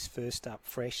flies first up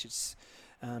fresh. It's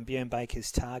Bjorn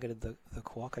Baker's targeted the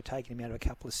Quokka, taking him out of a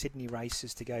couple of Sydney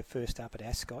races to go first up at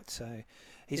Ascot. So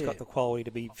he's got the quality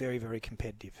to be very, very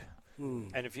competitive.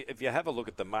 And if you have a look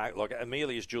at the market, like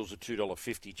Amelia's Jewel's a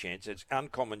 $2.50 chance. It's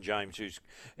Uncommon James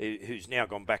who's now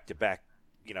gone back to back,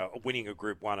 winning a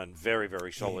Group 1 and very,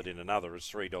 very solid in another is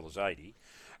 $3.80.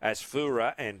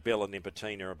 Asfura and Bella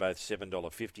Nipotina are both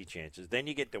 $7.50 chances. Then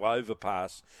you get to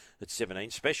Overpass at 17.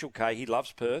 Special K, he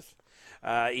loves Perth.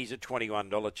 He's a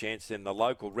 $21 chance. Then the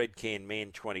local Red Can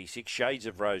Man, 26. Shades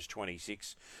of Rose,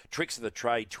 26. Tricks of the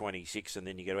Trade, 26. And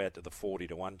then you go out to the 40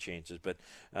 to 1 chances. But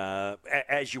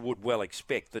as you would well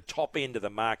expect, the top end of the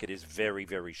market is very,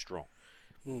 very strong.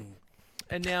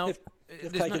 And now,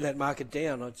 They've taken that market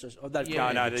down. It's just,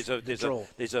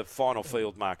 there's a final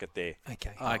field market there.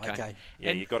 Okay. Okay.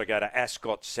 Yeah, you've got to go to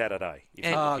Ascot Saturday if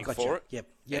you're looking for it.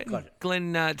 Yep, got it.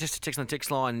 Glenn, just a text on the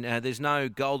text line. There's no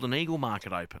Golden Eagle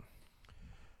market open.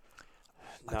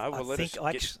 No, well,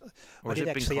 I did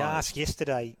actually ask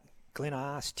yesterday. Glenn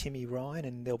asked Timmy Ryan,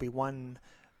 and there'll be one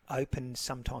open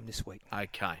sometime this week.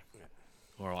 Okay.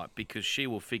 All right, because she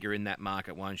will figure in that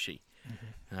market, won't she?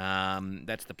 Mm-hmm.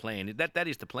 That's the plan. That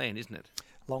is the plan, isn't it?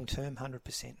 Long term,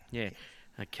 100%. Yeah.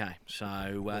 Okay. So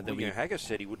Haggis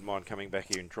said he wouldn't mind coming back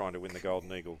here and trying to win the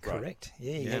Golden Eagle. Correct.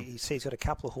 Yeah. He says he's got a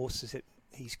couple of horses that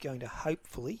he's going to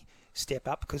hopefully step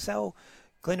up, because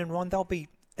Glenn and Ron, they'll be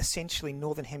essentially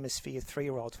Northern Hemisphere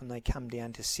 3-year-olds when they come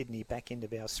down to Sydney back end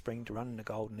of our spring to run in the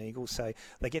Golden Eagle. So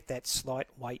they get that slight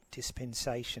weight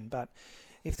dispensation, but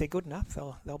if they're good enough,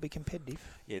 they'll be competitive.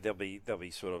 Yeah, they'll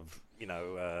be sort of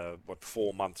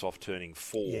 4 months off turning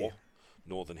 4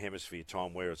 Northern Hemisphere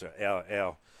time, whereas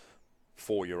our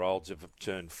 4-year-olds have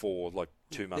turned 4 like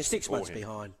 2 months. They're 6 months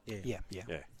behind. Yeah.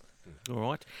 All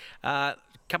right.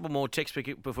 Couple more texts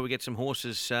before we get some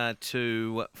horses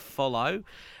to follow.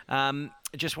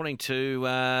 Just wanting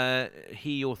to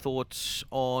hear your thoughts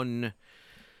on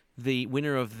the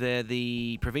winner of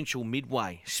the provincial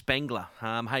midway, Spangler.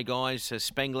 Hey guys,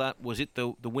 Spangler, was it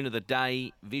the win of the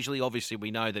day visually? Obviously,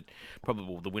 we know that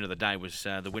probably the win of the day was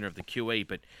the winner of the QE,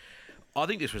 but I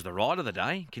think this was the ride of the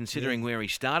day, considering where he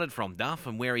started from, Duff,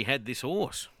 and where he had this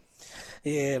horse.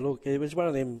 Yeah, look, it was one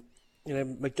of them.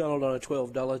 McDonald on a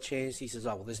 $12 chance. He says,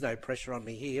 "Oh well, there's no pressure on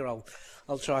me here. I'll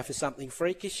try for something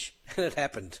freakish," and it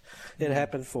happened. It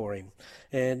happened for him.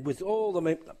 And with all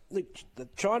the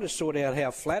trying to sort out how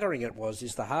flattering it was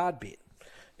is the hard bit,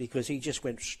 because he just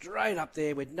went straight up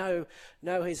there with no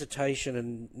hesitation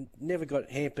and never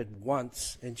got hampered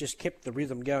once, and just kept the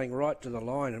rhythm going right to the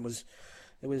line. It was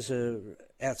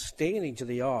outstanding to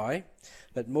the eye,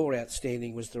 but more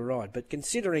outstanding was the ride. But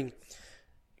considering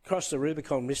crossed the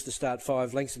Rubicon, missed the start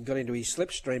 5 lengths and got into his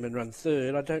slipstream and run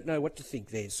third, I don't know what to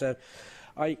think there. So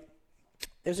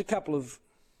there's a couple of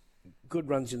good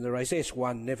runs in the race.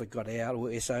 S1 never got out,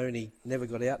 or S-Only never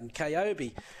got out, and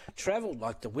Kobe travelled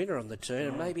like the winner on the turn,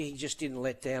 and maybe he just didn't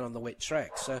let down on the wet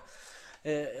track. So,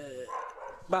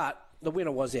 but the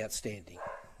winner was outstanding.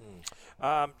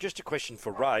 Just a question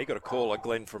for Ray. Got a caller,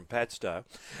 Glen from Padstow.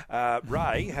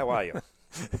 Ray, how are you?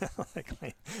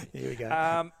 Here we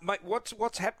go. Mate,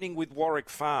 what's happening with Warwick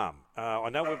Farm? I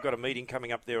know we've got a meeting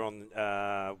coming up there on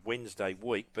Wednesday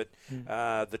week, but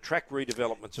the track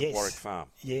redevelopments of Warwick Farm.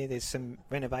 Yeah, there's some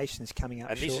renovations coming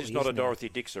up. And this is not a Dorothy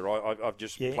Dixer. I've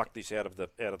just plucked this out of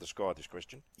the sky. This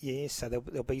question. Yeah, so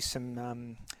there'll be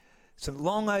some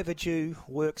long overdue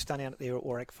works done out there at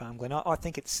Warwick Farm, Glen. I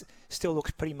think it still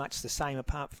looks pretty much the same,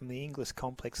 apart from the Inglis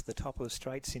complex at the top of the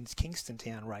straight since Kingston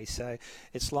Town race. So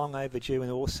it's long overdue, and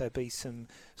there'll also be some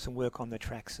work on the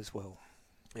tracks as well.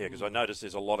 Yeah, because I noticed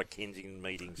there's a lot of Kensington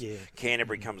meetings. Yeah.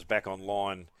 Canterbury comes back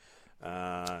online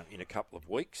in a couple of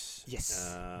weeks.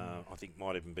 Yes. I think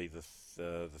might even be the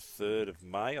 3rd of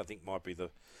May. I think might be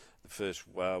the first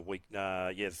week.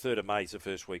 The 3rd of May is the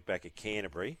first week back at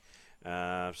Canterbury.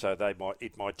 So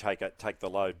it might take the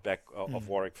load back off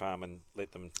Warwick Farm and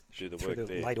let them do the work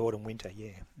there. Late autumn, winter,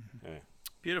 yeah.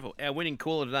 Beautiful. Our winning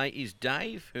caller today is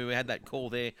Dave, who had that call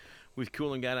there with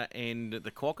Coolangatta and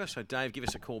the Quokka. So, Dave, give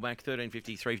us a call back,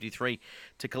 1350 353,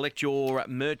 to collect your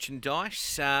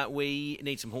merchandise. We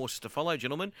need some horses to follow,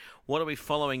 gentlemen. What are we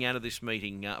following out of this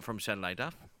meeting from Saturday,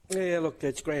 Duff? Yeah, look,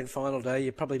 it's grand final day.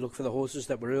 You probably look for the horses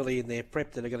that were early in their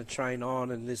prep that are going to train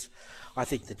on, and there's, I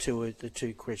think the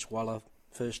two Chris Waller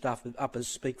first uppers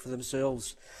speak for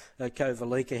themselves.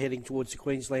 Kovalika heading towards the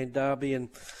Queensland Derby, and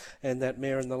that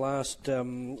mare in the last,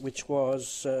 which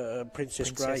was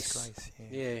Princess Grace.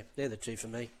 Yeah, they're the two for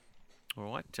me. All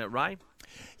right, Ray?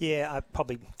 Yeah,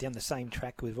 probably down the same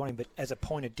track with Ronnie, but as a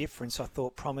point of difference, I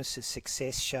thought Promise's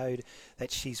Success showed that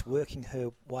she's working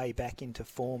her way back into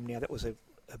form now. That was a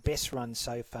best run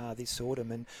so far this autumn,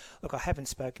 and look, I haven't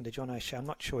spoken to John O'Shea. I'm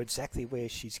not sure exactly where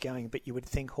she's going, but you would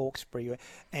think Hawkesbury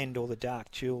and or the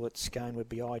Dark Jewel at Scone would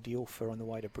be ideal for her on the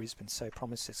way to Brisbane. So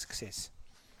Promise of Success.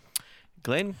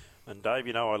 Glenn? And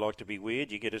Dave, I like to be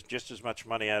weird. You get just as much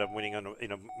money out of winning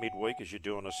in a midweek as you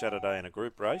do on a Saturday in a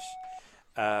group race.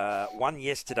 Won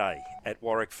yesterday at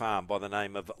Warwick Farm by the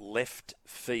name of Left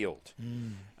Field.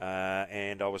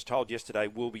 And I was told yesterday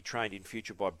will be trained in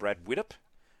future by Brad Widdop.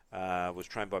 Was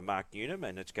trained by Mark Newnham,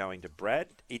 and it's going to Brad.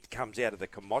 It comes out of the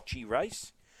Komochi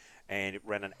race, and it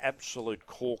ran an absolute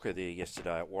corker there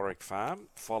yesterday at Warwick Farm.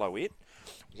 Follow it.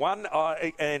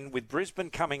 And with Brisbane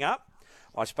coming up,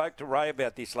 I spoke to Ray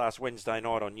about this last Wednesday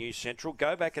night on News Central.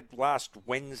 Go back at last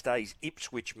Wednesday's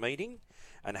Ipswich meeting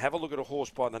and have a look at a horse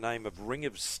by the name of Ring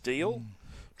of Steel,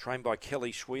 trained by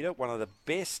Kelly Sweeter. One of the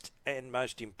best and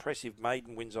most impressive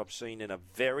maiden wins I've seen in a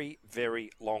very,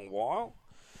 very long while.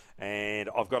 And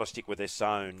I've got to stick with this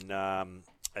own.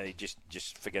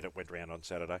 Just forget it went round on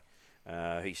Saturday.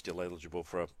 He's still eligible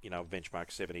for a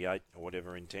benchmark 78 or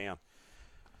whatever in town.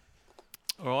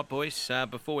 All right, boys.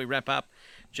 Before we wrap up,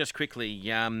 just quickly,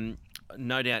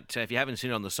 no doubt if you haven't seen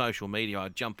it on the social media,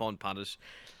 I'd jump on, punters.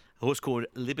 A horse called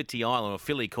Liberty Island, or a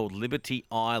filly called Liberty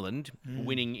Island,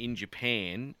 winning in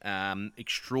Japan.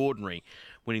 Extraordinary,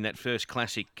 winning that first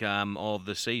classic of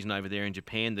the season over there in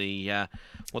Japan. The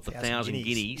 1,000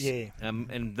 guineas. Yeah.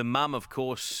 And the mum, of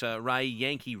course, Ray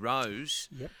Yankee Rose.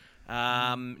 Yep.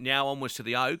 Now onwards to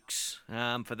the Oaks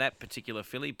for that particular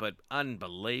filly, but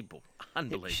unbelievable.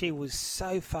 She was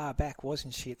so far back,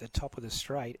 wasn't she, at the top of the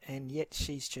straight, and yet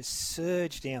she's just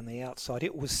surged down the outside.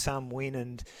 It was some win,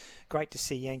 and great to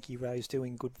see Yankee Rose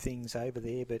doing good things over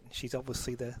there, but she's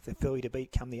obviously the filly to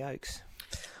beat come the Oaks.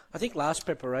 I think last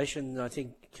preparation,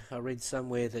 I read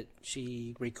somewhere that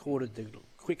she recorded the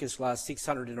quickest last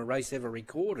 600 in a race ever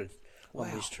recorded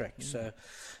on this track. So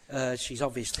she's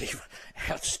obviously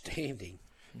outstanding.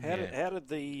 How did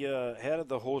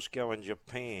the horse go in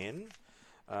Japan?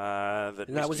 That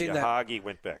Mr. Yahagi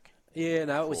went back. Yeah,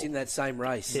 no, it was in that same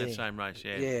race. That same race,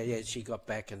 yeah. Yeah. She got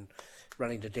back and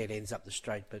running to dead ends up the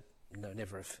straight, but no,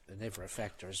 never a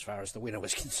factor as far as the winner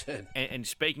was concerned. And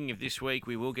speaking of this week,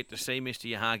 we will get to see Mr.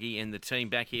 Yahagi and the team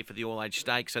back here for the All-Age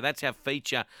Stakes. So that's our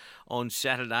feature on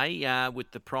Saturday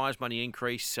with the prize money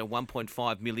increase,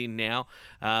 1.5 million now.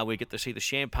 We get to see the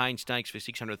Champagne Stakes for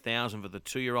 600,000 for the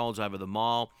 2-year-olds over the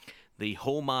mile. The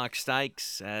Hallmark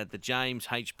Stakes, the James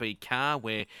H.P. Carr,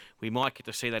 where we might get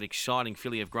to see that exciting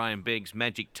filly of Graham Begg's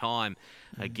Magic Time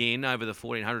again over the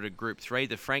 1400 at Group 3.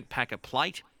 The Frank Packer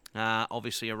Plate,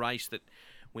 obviously a race that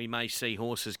we may see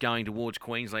horses going towards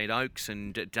Queensland Oaks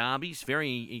and Derbies.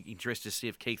 Very interested to see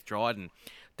if Keith Dryden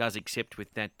does accept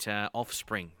with that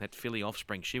Offspring, that filly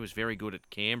Offspring. She was very good at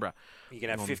Canberra. You can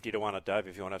have 50 to 1 at Dave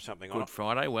if you want to have something on Good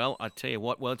Friday. Well, I tell you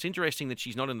what. Well, it's interesting that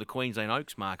she's not in the Queensland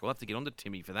Oaks market. We'll have to get on to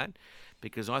Timmy for that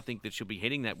because I think that she'll be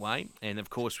heading that way. And, of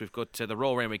course, we've got the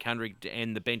Royal Randwick 100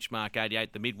 and the Benchmark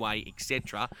 88, the Midway,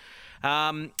 etc.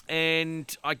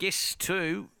 And I guess,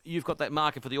 too, you've got that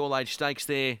market for the All-Age Stakes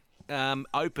there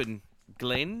open,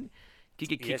 Glen.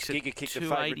 Giga Kick's at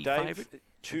 $2.80 favourite.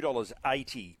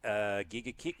 $2.80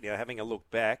 Giga Kick. Now, having a look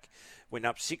back, went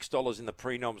up $6 in the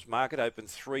pre-noms market, opened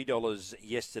 $3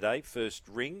 yesterday, first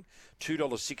ring,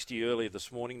 $2.60 earlier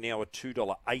this morning, now a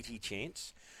 $2.80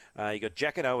 chance. You got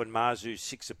Jacquino and Marzu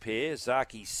 6 a pair,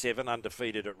 Zaki 7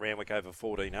 undefeated at Randwick over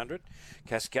 1400,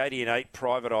 Cascadian 8,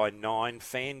 Private Eye 9,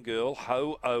 Fangirl,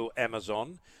 Ho-Oh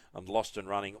Amazon, and Lost and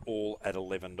Running all at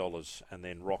 $11, and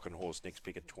then Rockin' Horse next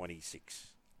pick at 26.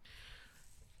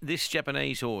 This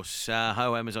Japanese horse,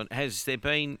 Ho Amazon, has there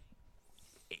been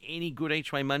any good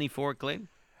each-way money for it, Glenn?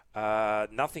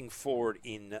 Nothing for it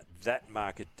in that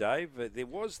market, Dave. There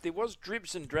was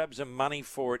dribs and drabs of money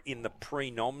for it in the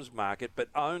pre-noms market, but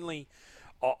only,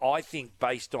 I think,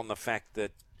 based on the fact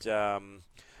that,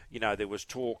 there was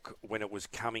talk when it was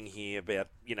coming here about,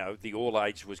 the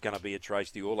All-Age was going to be its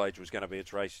race,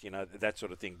 that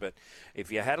sort of thing. But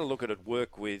if you had a look at it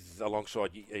work with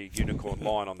alongside a Unicorn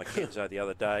Lion on the Kenzo the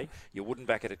other day, you wouldn't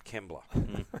back it at Kembla.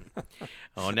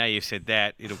 Oh, now you've said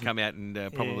that, it'll come out and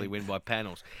probably win by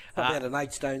panels. How about an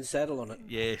 8-stone saddle on it?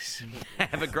 Yes.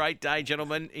 Have a great day,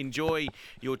 gentlemen. Enjoy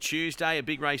your Tuesday, a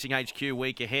big Racing HQ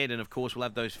week ahead. And, of course, we'll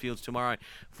have those fields tomorrow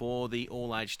for the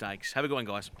All-Age Stakes. Have a good one,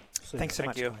 guys. Thanks so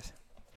much, guys.